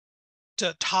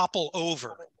to topple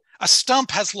over. A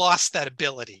stump has lost that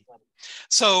ability.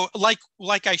 So like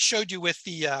I showed you with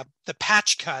the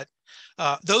patch cut,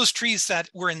 those trees that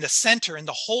were in the center and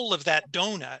the whole of that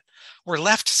donut were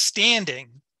left standing.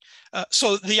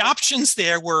 So the options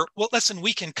there were, well, listen,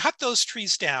 we can cut those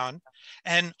trees down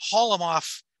and haul them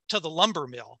off to the lumber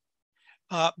mill.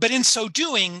 But in so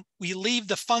doing, we leave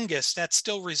the fungus that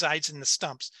still resides in the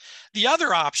stumps. The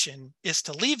other option is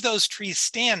to leave those trees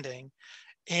standing,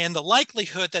 and the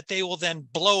likelihood that they will then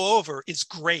blow over is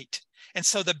great. And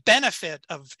so the benefit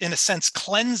of, in a sense,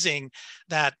 cleansing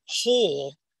that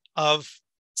hole of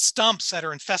stumps that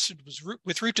are infested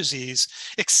with root disease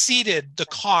exceeded the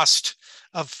cost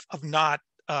of not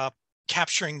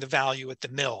capturing the value at the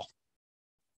mill.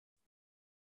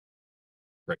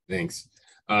 Great, thanks.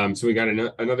 So we got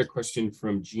another question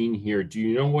from Jean here. Do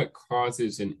you know what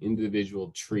causes an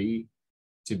individual tree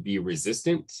to be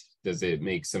resistant? Does it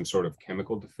make some sort of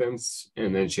chemical defense?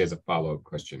 And then she has a follow-up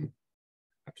question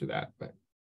after that. But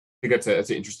I think that's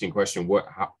an interesting question.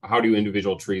 How do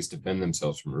individual trees defend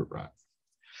themselves from root rot?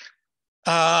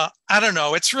 I don't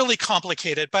know. It's really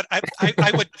complicated, but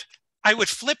I would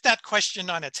flip that question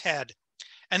on its head.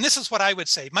 And this is what I would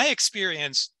say. My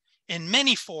experience in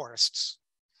many forests,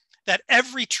 that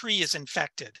every tree is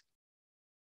infected.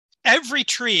 Every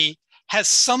tree has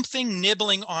something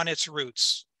nibbling on its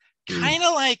roots. Kind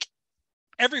of like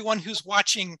everyone who's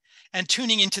watching and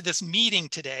tuning into this meeting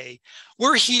today.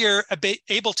 We're here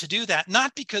able to do that,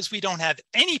 not because we don't have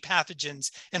any pathogens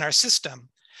in our system,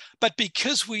 but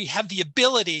because we have the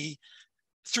ability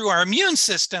through our immune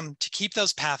system to keep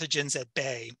those pathogens at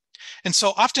bay. And so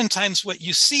oftentimes what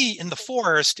you see in the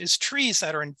forest is trees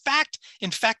that are in fact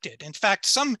infected. In fact,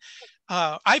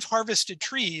 I've harvested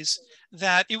trees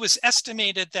that it was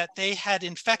estimated that they had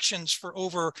infections for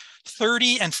over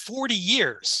 30 and 40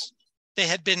 years. They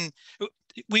had been,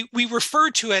 we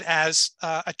referred to it as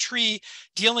a tree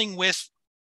dealing with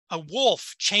a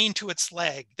wolf chained to its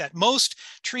leg, that most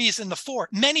trees in the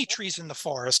forest, many trees in the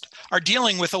forest are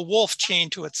dealing with a wolf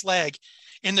chained to its leg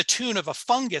in the tune of a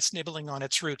fungus nibbling on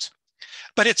its roots.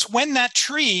 But it's when that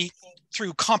tree,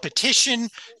 through competition,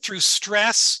 through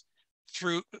stress,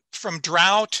 from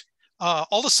drought,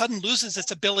 all of a sudden loses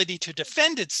its ability to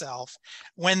defend itself,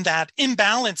 when that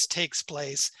imbalance takes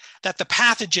place, that the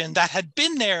pathogen that had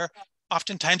been there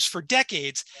oftentimes for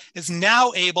decades is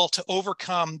now able to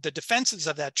overcome the defenses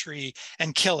of that tree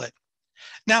and kill it.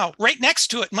 Now, right next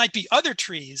to it might be other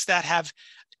trees that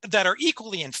are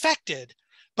equally infected,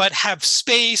 but have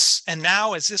space. And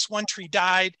now, as this one tree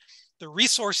died, the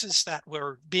resources that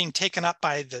were being taken up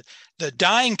by the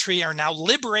dying tree are now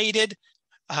liberated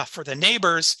for the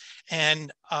neighbors,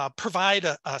 and provide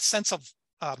a sense of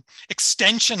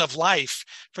extension of life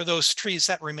for those trees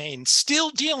that remain,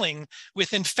 still dealing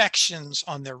with infections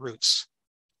on their roots.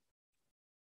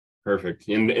 Perfect.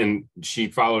 And she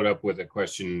followed up with a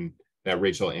question that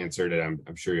Rachel answered, and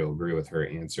I'm sure you'll agree with her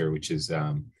answer, which is,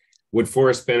 would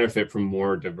forests benefit from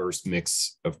more diverse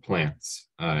mix of plants?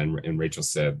 And Rachel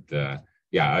said,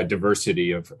 yeah, a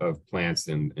diversity of plants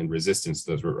and resistance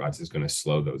to those root rots is going to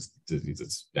slow those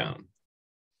diseases down.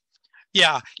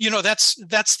 Yeah, that's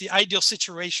the ideal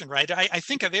situation, right? I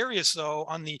think of areas though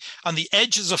on the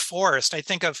edges of forest. I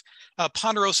think of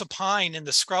ponderosa pine in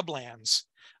the scrublands,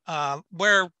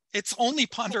 where it's only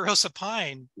ponderosa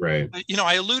pine. Right.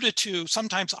 I alluded to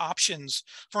sometimes options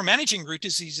for managing root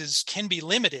diseases can be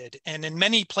limited, and in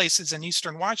many places in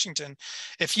eastern Washington,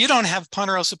 if you don't have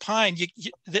ponderosa pine,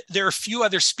 there are few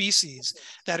other species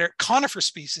that are conifer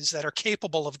species that are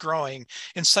capable of growing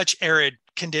in such arid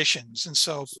conditions, and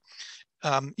so.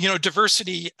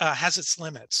 Diversity has its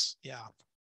limits.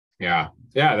 Yeah,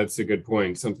 that's a good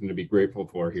point. Something to be grateful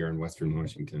for here in Western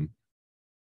Washington.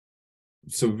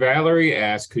 So Valerie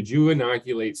asked, could you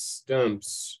inoculate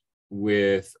stumps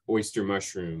with oyster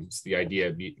mushrooms? The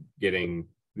idea being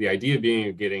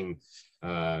getting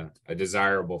a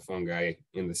desirable fungi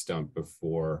in the stump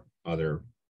before other,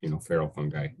 feral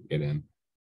fungi get in.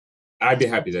 I'd be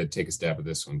happy to take a stab at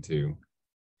this one too.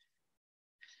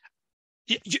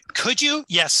 Could you?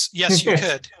 Yes, you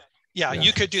could. Yeah,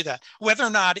 you could do that. Whether or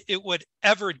not it would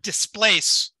ever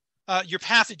displace your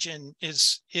pathogen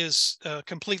is a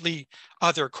completely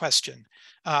other question.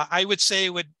 I would say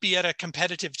it would be at a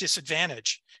competitive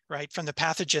disadvantage, right, from the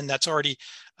pathogen that's already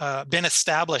been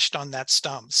established on that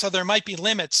stump. So there might be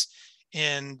limits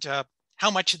in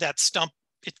how much of that stump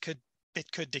it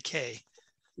could decay.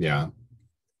 Yeah,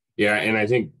 and I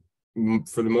think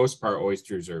for the most part,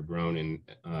 oysters are grown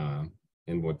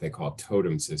in what they call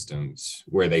totem systems,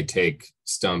 where they take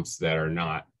stumps that are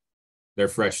they're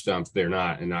fresh stumps. They're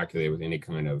not inoculated with any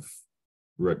kind of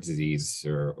root disease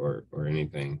or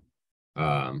anything.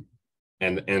 And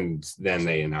then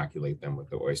they inoculate them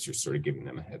with the oysters, sort of giving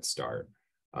them a head start.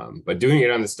 But doing it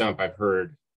on the stump, I've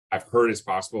heard is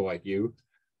possible, like you,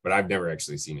 but I've never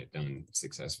actually seen it done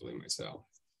successfully myself.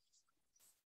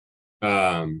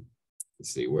 Let's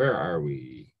see, where are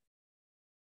we?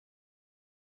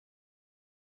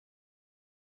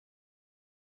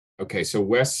 Okay, so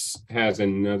Wes has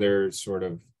another sort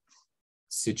of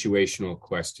situational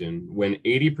question. When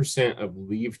 80% of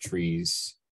leaf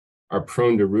trees are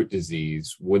prone to root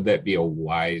disease, would that be a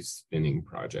wise thinning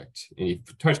project? And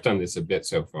you've touched on this a bit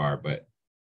so far, but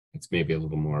it's maybe a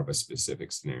little more of a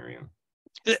specific scenario.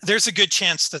 There's a good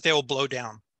chance that they will blow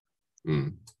down.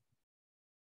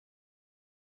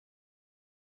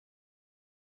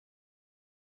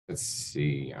 Let's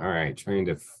see. All right, trying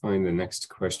to find the next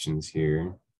questions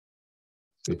here.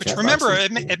 But remember,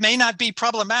 it may not be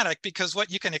problematic, because what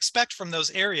you can expect from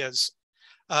those areas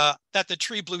that the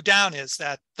tree blew down is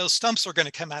that those stumps are going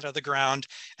to come out of the ground,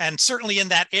 and certainly in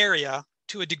that area,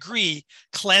 to a degree,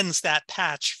 cleanse that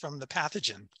patch from the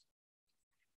pathogen.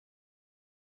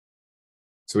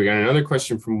 So we got another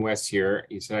question from Wes here.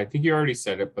 He said, I think you already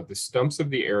said it, but the stumps of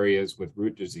the areas with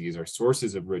root disease are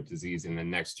sources of root disease in the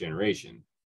next generation.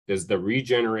 Does the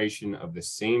regeneration of the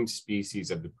same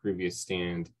species of the previous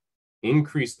stand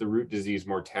increase the root disease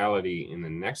mortality in the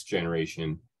next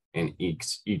generation and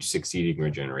each succeeding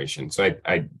regeneration? So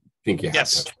I think you have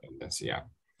touched on this, yeah.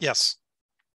 Yes.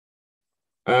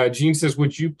 Gene says,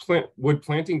 would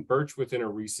planting birch within a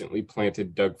recently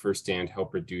planted Doug fir stand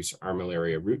help reduce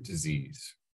armillaria root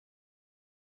disease?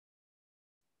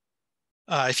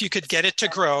 If you could get it to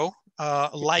grow,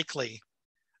 likely.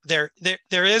 There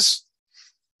is,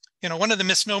 one of the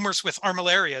misnomers with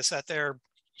armillaria is that there are,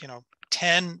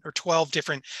 10 or 12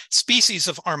 different species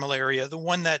of armillaria. The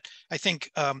one that I think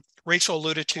Rachel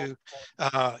alluded to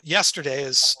yesterday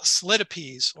is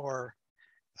Solidipes or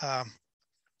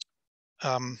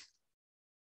Astoi.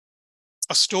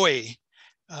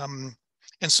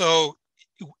 And so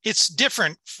it's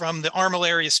different from the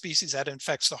armillaria species that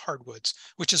infects the hardwoods,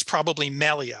 which is probably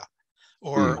Melia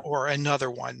or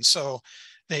another one. So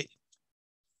it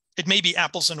may be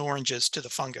apples and oranges to the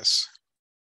fungus.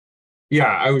 Yeah,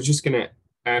 I was just going to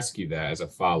ask you that as a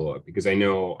follow-up, because I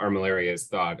know armillaria is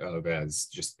thought of as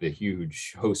just the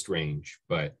huge host range,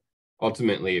 but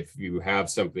ultimately, if you have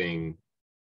something,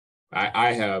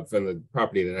 I have from the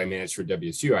property that I manage for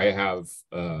WSU, I have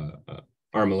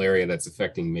armillaria that's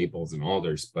affecting maples and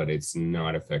alders, but it's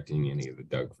not affecting any of the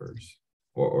Doug firs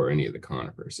or any of the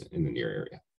conifers in the near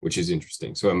area, which is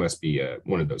interesting. So it must be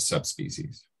one of those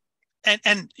subspecies.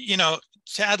 And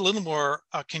to add a little more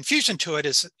confusion to it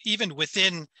is even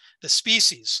within the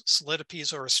species,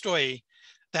 Solidipes or Astoi,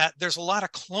 that there's a lot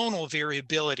of clonal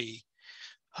variability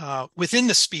within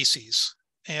the species.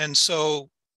 And so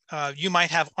you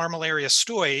might have Armillaria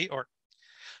Astoi,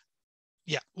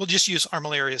 we'll just use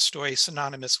Armillaria Astoi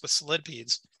synonymous with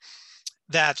Solidipes,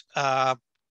 that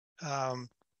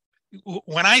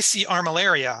when I see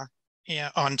Armillaria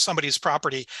on somebody's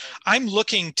property, I'm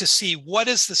looking to see what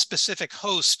is the specific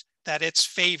host that it's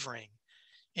favoring.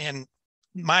 And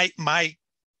my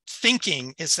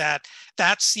thinking is that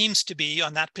seems to be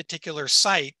on that particular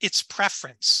site, its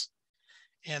preference.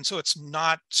 And so it's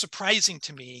not surprising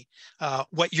to me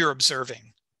what you're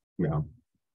observing. Yeah.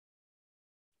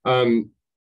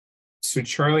 So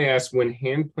Charlie asked, when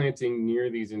hand planting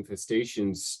near these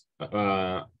infestations,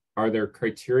 are there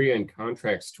criteria and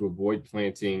contracts to avoid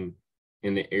planting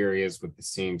in the areas with the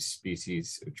same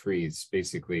species of trees?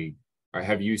 Basically,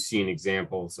 have you seen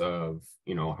examples of,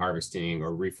 harvesting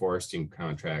or reforesting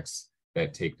contracts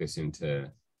that take this into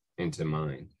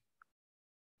mind?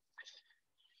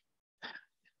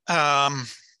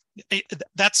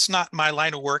 That's not my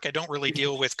line of work. I don't really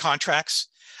deal with contracts,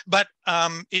 but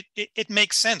it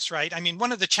makes sense, right? I mean,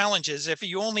 one of the challenges, if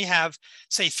you only have,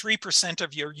 say, 3%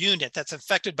 of your unit that's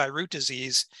affected by root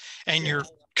disease, and you're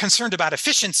concerned about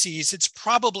efficiencies, it's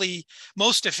probably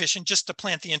most efficient just to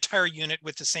plant the entire unit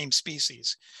with the same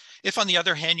species. If, on the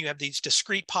other hand, you have these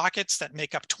discrete pockets that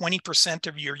make up 20%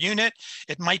 of your unit,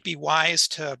 it might be wise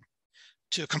to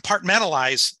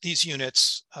compartmentalize these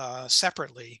units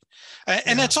separately.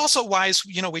 And it's also wise,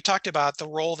 we talked about the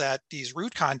role that these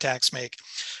root contacts make.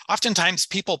 Oftentimes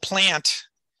people plant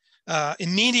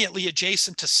immediately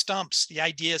adjacent to stumps. The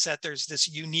idea is that there's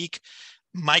this unique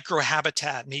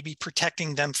microhabitat, maybe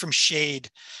protecting them from shade.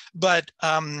 But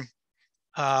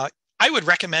I would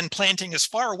recommend planting as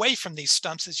far away from these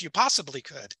stumps as you possibly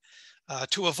could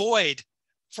to avoid,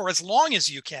 for as long as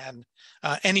you can,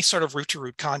 any sort of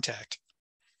root-to-root contact.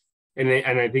 And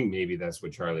I think maybe that's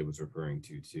what Charlie was referring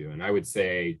to too. And I would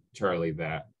say, Charlie,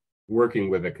 that working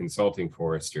with a consulting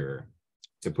forester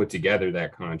to put together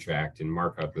that contract and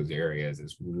mark out those areas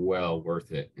is well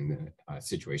worth it in a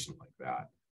situation like that.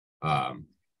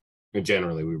 And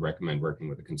generally, we recommend working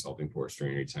with a consulting forester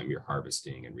anytime you're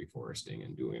harvesting and reforesting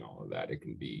and doing all of that. It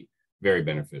can be very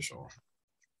beneficial.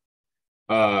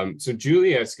 So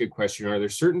Julie asked a good question. Are there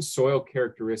certain soil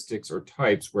characteristics or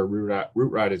types where root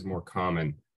rot is more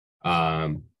common?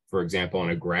 For example, in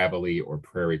a gravelly or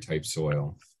prairie type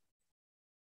soil?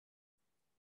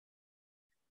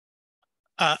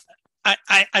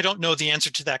 I don't know the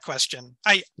answer to that question.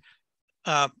 I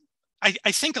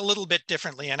think a little bit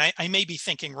differently, and I may be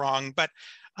thinking wrong, but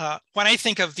when I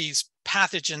think of these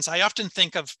pathogens, I often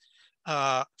think of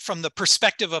from the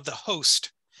perspective of the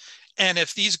host. And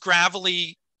if these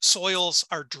gravelly soils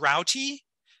are droughty,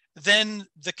 then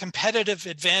the competitive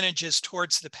advantage is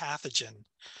towards the pathogen.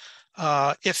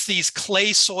 If these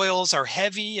clay soils are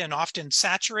heavy and often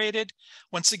saturated,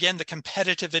 once again, the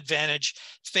competitive advantage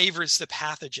favors the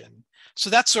pathogen. So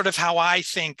that's sort of how I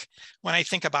think when I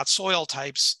think about soil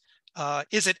types.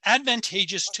 Is it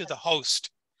advantageous to the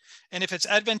host? And if it's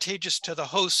advantageous to the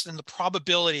host, then the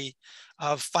probability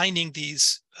of finding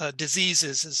these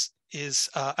diseases is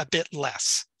a bit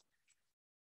less.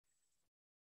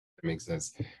 That makes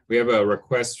sense. We have a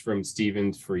request from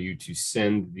Stephen for you to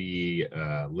send the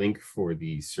link for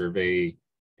the survey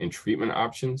and treatment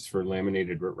options for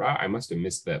laminated root rot. I must have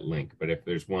missed that link, but if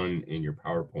there's one in your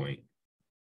PowerPoint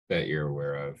that you're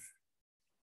aware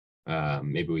of,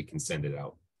 maybe we can send it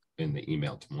out in the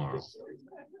email tomorrow.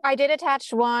 I did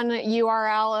attach one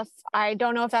URL. If I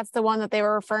don't know if that's the one that they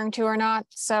were referring to or not,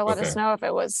 so let us know if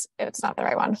it's not the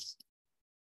right one.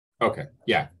 Okay,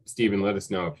 yeah, Stephen, let us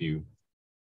know if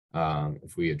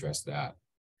we address that.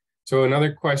 So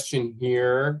another question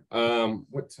here.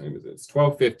 What time is it? It's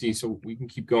 12:50, so we can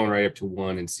keep going right up to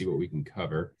 1 and see what we can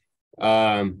cover.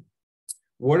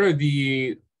 What are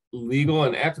the legal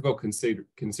and ethical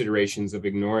considerations of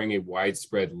ignoring a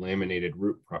widespread laminated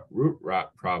root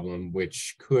rot problem,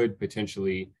 which could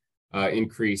potentially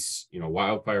increase,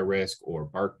 wildfire risk or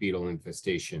bark beetle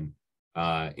infestation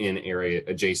in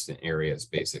adjacent areas,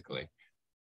 basically?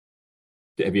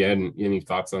 Have you had any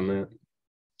thoughts on that?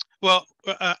 Well,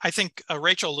 I think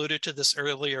Rachel alluded to this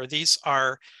earlier. These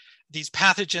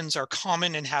pathogens are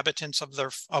common inhabitants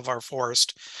of our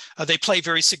forest. They play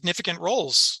very significant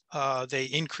roles. They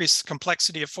increase the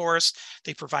complexity of forests.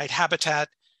 They provide habitat.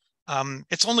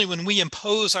 It's only when we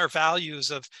impose our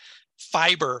values of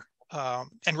fiber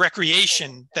and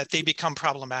recreation that they become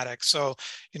problematic. So,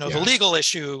 the legal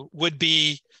issue would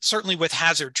be certainly with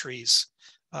hazard trees.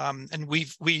 And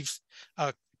we've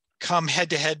come head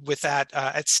to head with that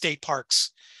at state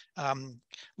parks.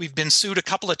 We've been sued a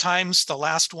couple of times. The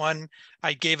last one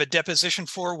I gave a deposition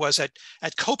for was at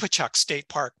Kopachuk State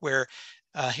Park, where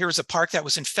here's a park that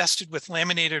was infested with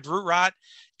laminated root rot.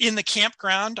 In the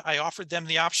campground, I offered them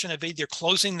the option of either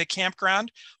closing the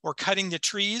campground or cutting the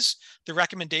trees. The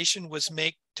recommendation was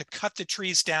to cut the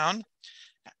trees down.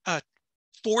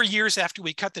 4 years after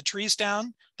we cut the trees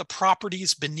down, the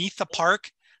properties beneath the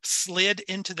park slid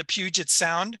into the Puget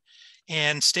Sound,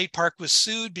 and State Park was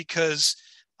sued because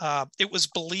it was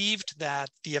believed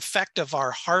that the effect of our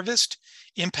harvest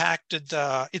impacted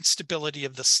the instability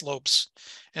of the slopes.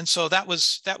 And so that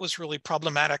was really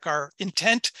problematic. Our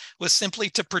intent was simply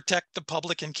to protect the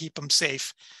public and keep them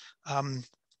safe.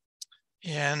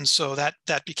 And so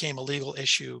that became a legal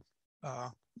issue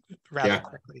rather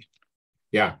quickly.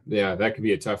 Yeah, that could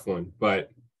be a tough one.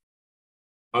 But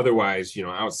otherwise,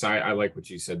 outside, I like what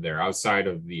you said there, outside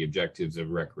of the objectives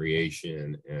of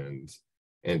recreation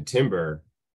and timber,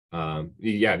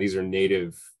 these are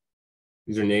native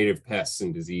pests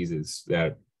and diseases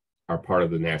that are part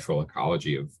of the natural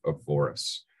ecology of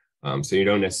forests. So you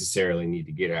don't necessarily need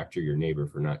to get after your neighbor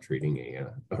for not treating a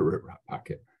root rot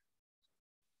pocket.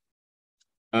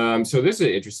 So this is an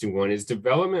interesting one. Is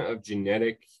development of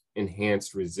genetic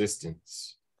enhanced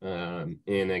resistance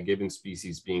in a given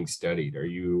species being studied? Are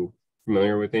you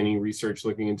familiar with any research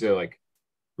looking into like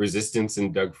resistance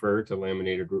in Doug fir to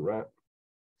laminated root rot?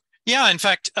 Yeah, in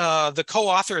fact, the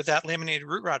co-author of that laminated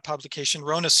root rot publication,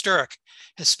 Rona Sturrock,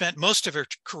 has spent most of her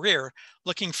career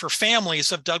looking for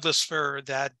families of Douglas fir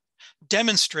that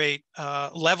demonstrate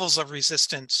levels of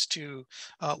resistance to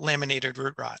laminated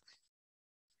root rot.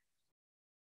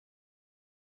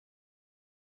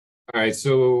 All right,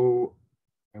 so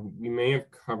we may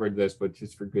have covered this, but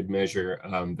just for good measure,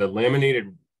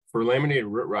 for laminated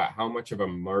root rot, how much of a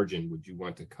margin would you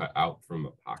want to cut out from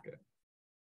a pocket?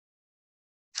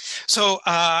 So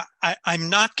I'm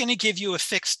not going to give you a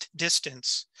fixed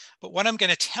distance, but what I'm going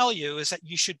to tell you is that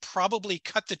you should probably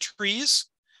cut the trees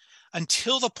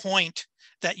until the point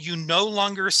that you no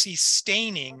longer see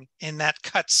staining in that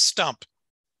cut stump.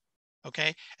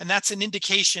 Okay, and that's an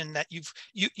indication that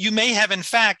you may have in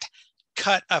fact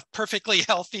cut a perfectly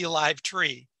healthy live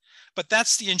tree, but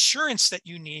that's the insurance that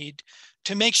you need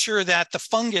to make sure that the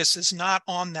fungus is not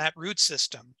on that root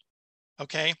system.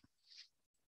 Okay.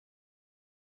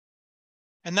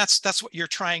 And that's what you're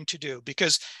trying to do,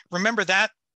 because remember that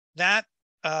the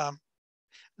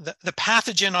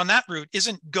pathogen on that root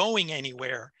isn't going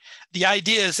anywhere. The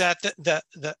idea is that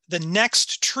the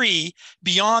next tree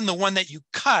beyond the one that you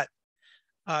cut,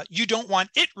 you don't want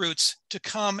it roots to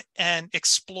come and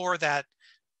explore that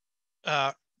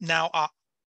now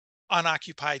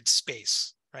unoccupied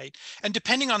space, right? And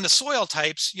depending on the soil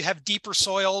types, you have deeper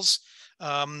soils.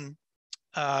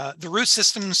 The root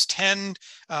systems tend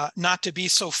not to be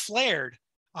so flared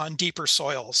on deeper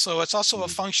soils. So it's also a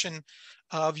function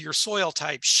of your soil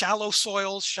type. Shallow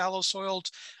soils, shallow-soiled,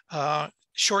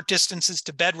 short distances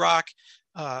to bedrock,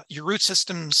 your root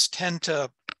systems tend to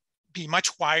be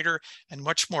much wider and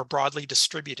much more broadly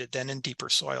distributed than in deeper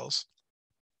soils.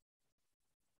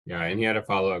 Yeah, and he had a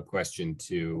follow-up question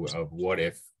too of what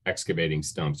if excavating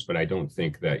stumps, but I don't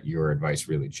think that your advice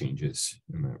really changes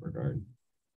in that regard.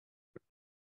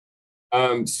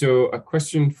 So a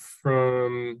question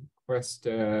from Quest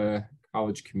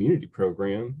College Community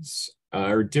Programs.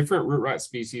 Are different root rot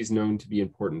species known to be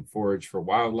important forage for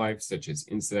wildlife, such as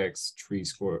insects, tree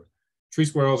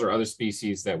squirrels, or other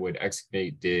species that would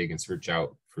excavate, dig, and search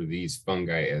out for these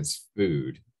fungi as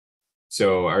food?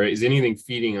 So is anything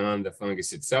feeding on the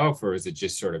fungus itself, or is it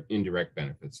just sort of indirect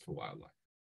benefits to wildlife?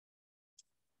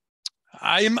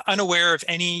 I'm unaware of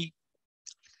any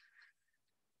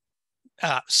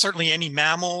certainly any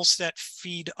mammals that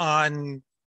feed on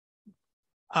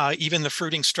even the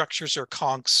fruiting structures or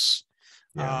conchs.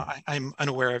 Yeah. I'm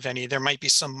unaware of any. There might be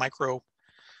some microfauna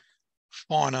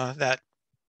that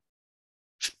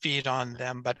feed on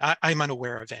them, but I'm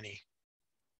unaware of any.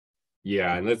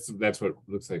 Yeah, and that's what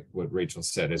looks like what Rachel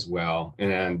said as well.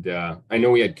 And I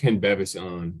know we had Ken Bevis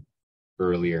on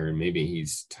earlier, and maybe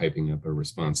he's typing up a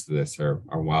response to this, our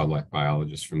wildlife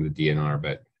biologist from the DNR,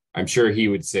 but I'm sure he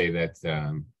would say that,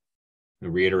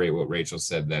 reiterate what Rachel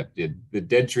said, that the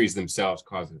dead trees themselves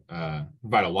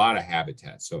provide a lot of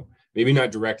habitat. So maybe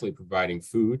not directly providing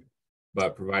food,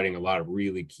 but providing a lot of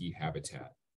really key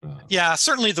habitat. Yeah,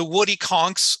 certainly the woody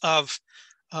conchs of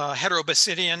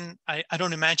Heterobasidion, I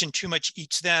don't imagine too much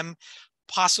eats them.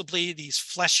 Possibly these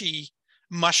fleshy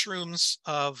mushrooms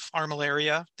of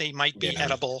Armillaria, they might be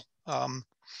edible.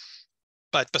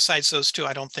 But besides those two,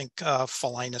 I don't think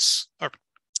Pholinus or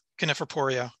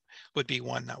Coniferporia would be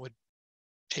one that would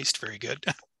taste very good.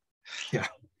 Yeah.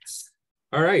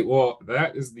 All right. Well,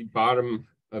 that is the bottom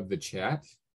of the chat.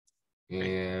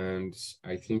 And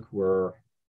I think we're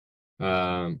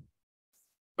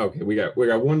okay, we got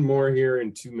one more here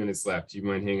and 2 minutes left. Do you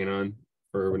mind hanging on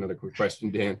for another quick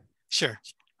question, Dan? Sure.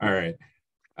 All right.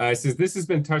 It says this has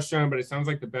been touched on, but it sounds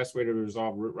like the best way to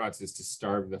resolve root rots is to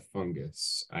starve the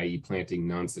fungus, i.e. planting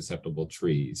non-susceptible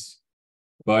trees.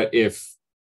 But if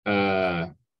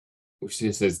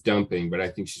she says dumping, but I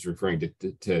think she's referring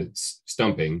to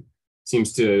stumping,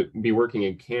 seems to be working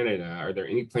in Canada. Are there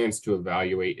any plans to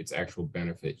evaluate its actual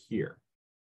benefit here?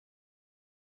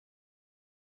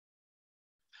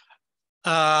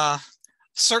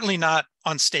 Certainly not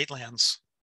on state lands.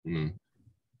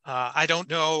 I don't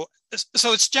know.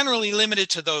 So it's generally limited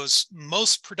to those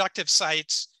most productive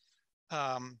sites,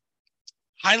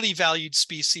 highly valued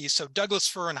species. So Douglas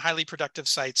fir and highly productive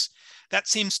sites, that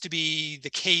seems to be the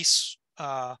case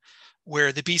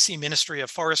where the BC Ministry of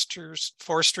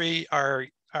Forestry are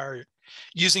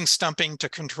using stumping to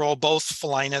control both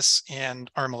Pholinus and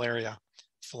Armillaria,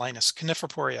 Pholinus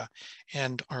coniferporia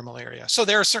and Armillaria. So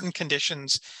there are certain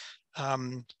conditions,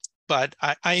 but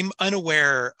I'm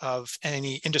unaware of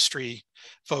any industry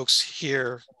folks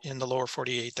here in the lower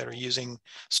 48 that are using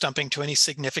stumping to any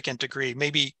significant degree.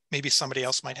 Maybe somebody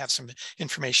else might have some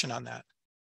information on that.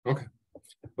 Okay.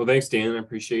 Well, thanks, Dan. I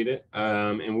appreciate it.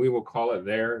 And we will call it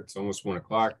there. It's almost 1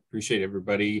 o'clock. Appreciate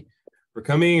everybody for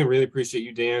coming. I really appreciate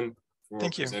you, Dan, for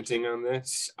presenting on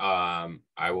this.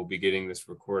 I will be getting this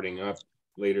recording up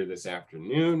later this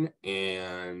afternoon,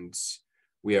 and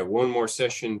we have one more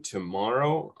session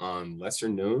tomorrow on lesser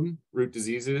known root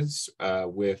diseases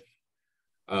with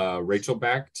Rachel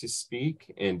back to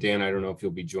speak. And Dan, I don't know if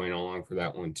you'll be joining along for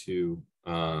that one too.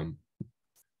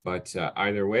 But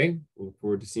either way, we'll look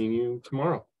forward to seeing you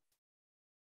tomorrow.